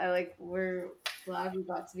 and we're glad we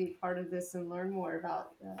got to be part of this and learn more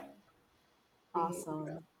about behavior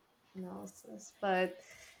Awesome. analysis. But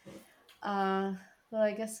uh, well,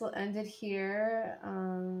 I guess we'll end it here.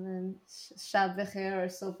 And shab becher or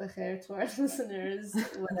so becher to our listeners,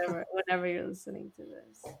 whenever you're listening to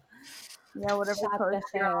this. Yeah, whatever Shat coast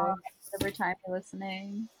you're becher. on, whatever time you're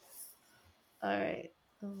listening. All right.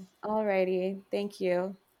 Oh, Alrighty. Thank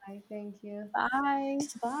you. I thank you. Bye.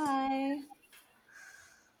 Bye.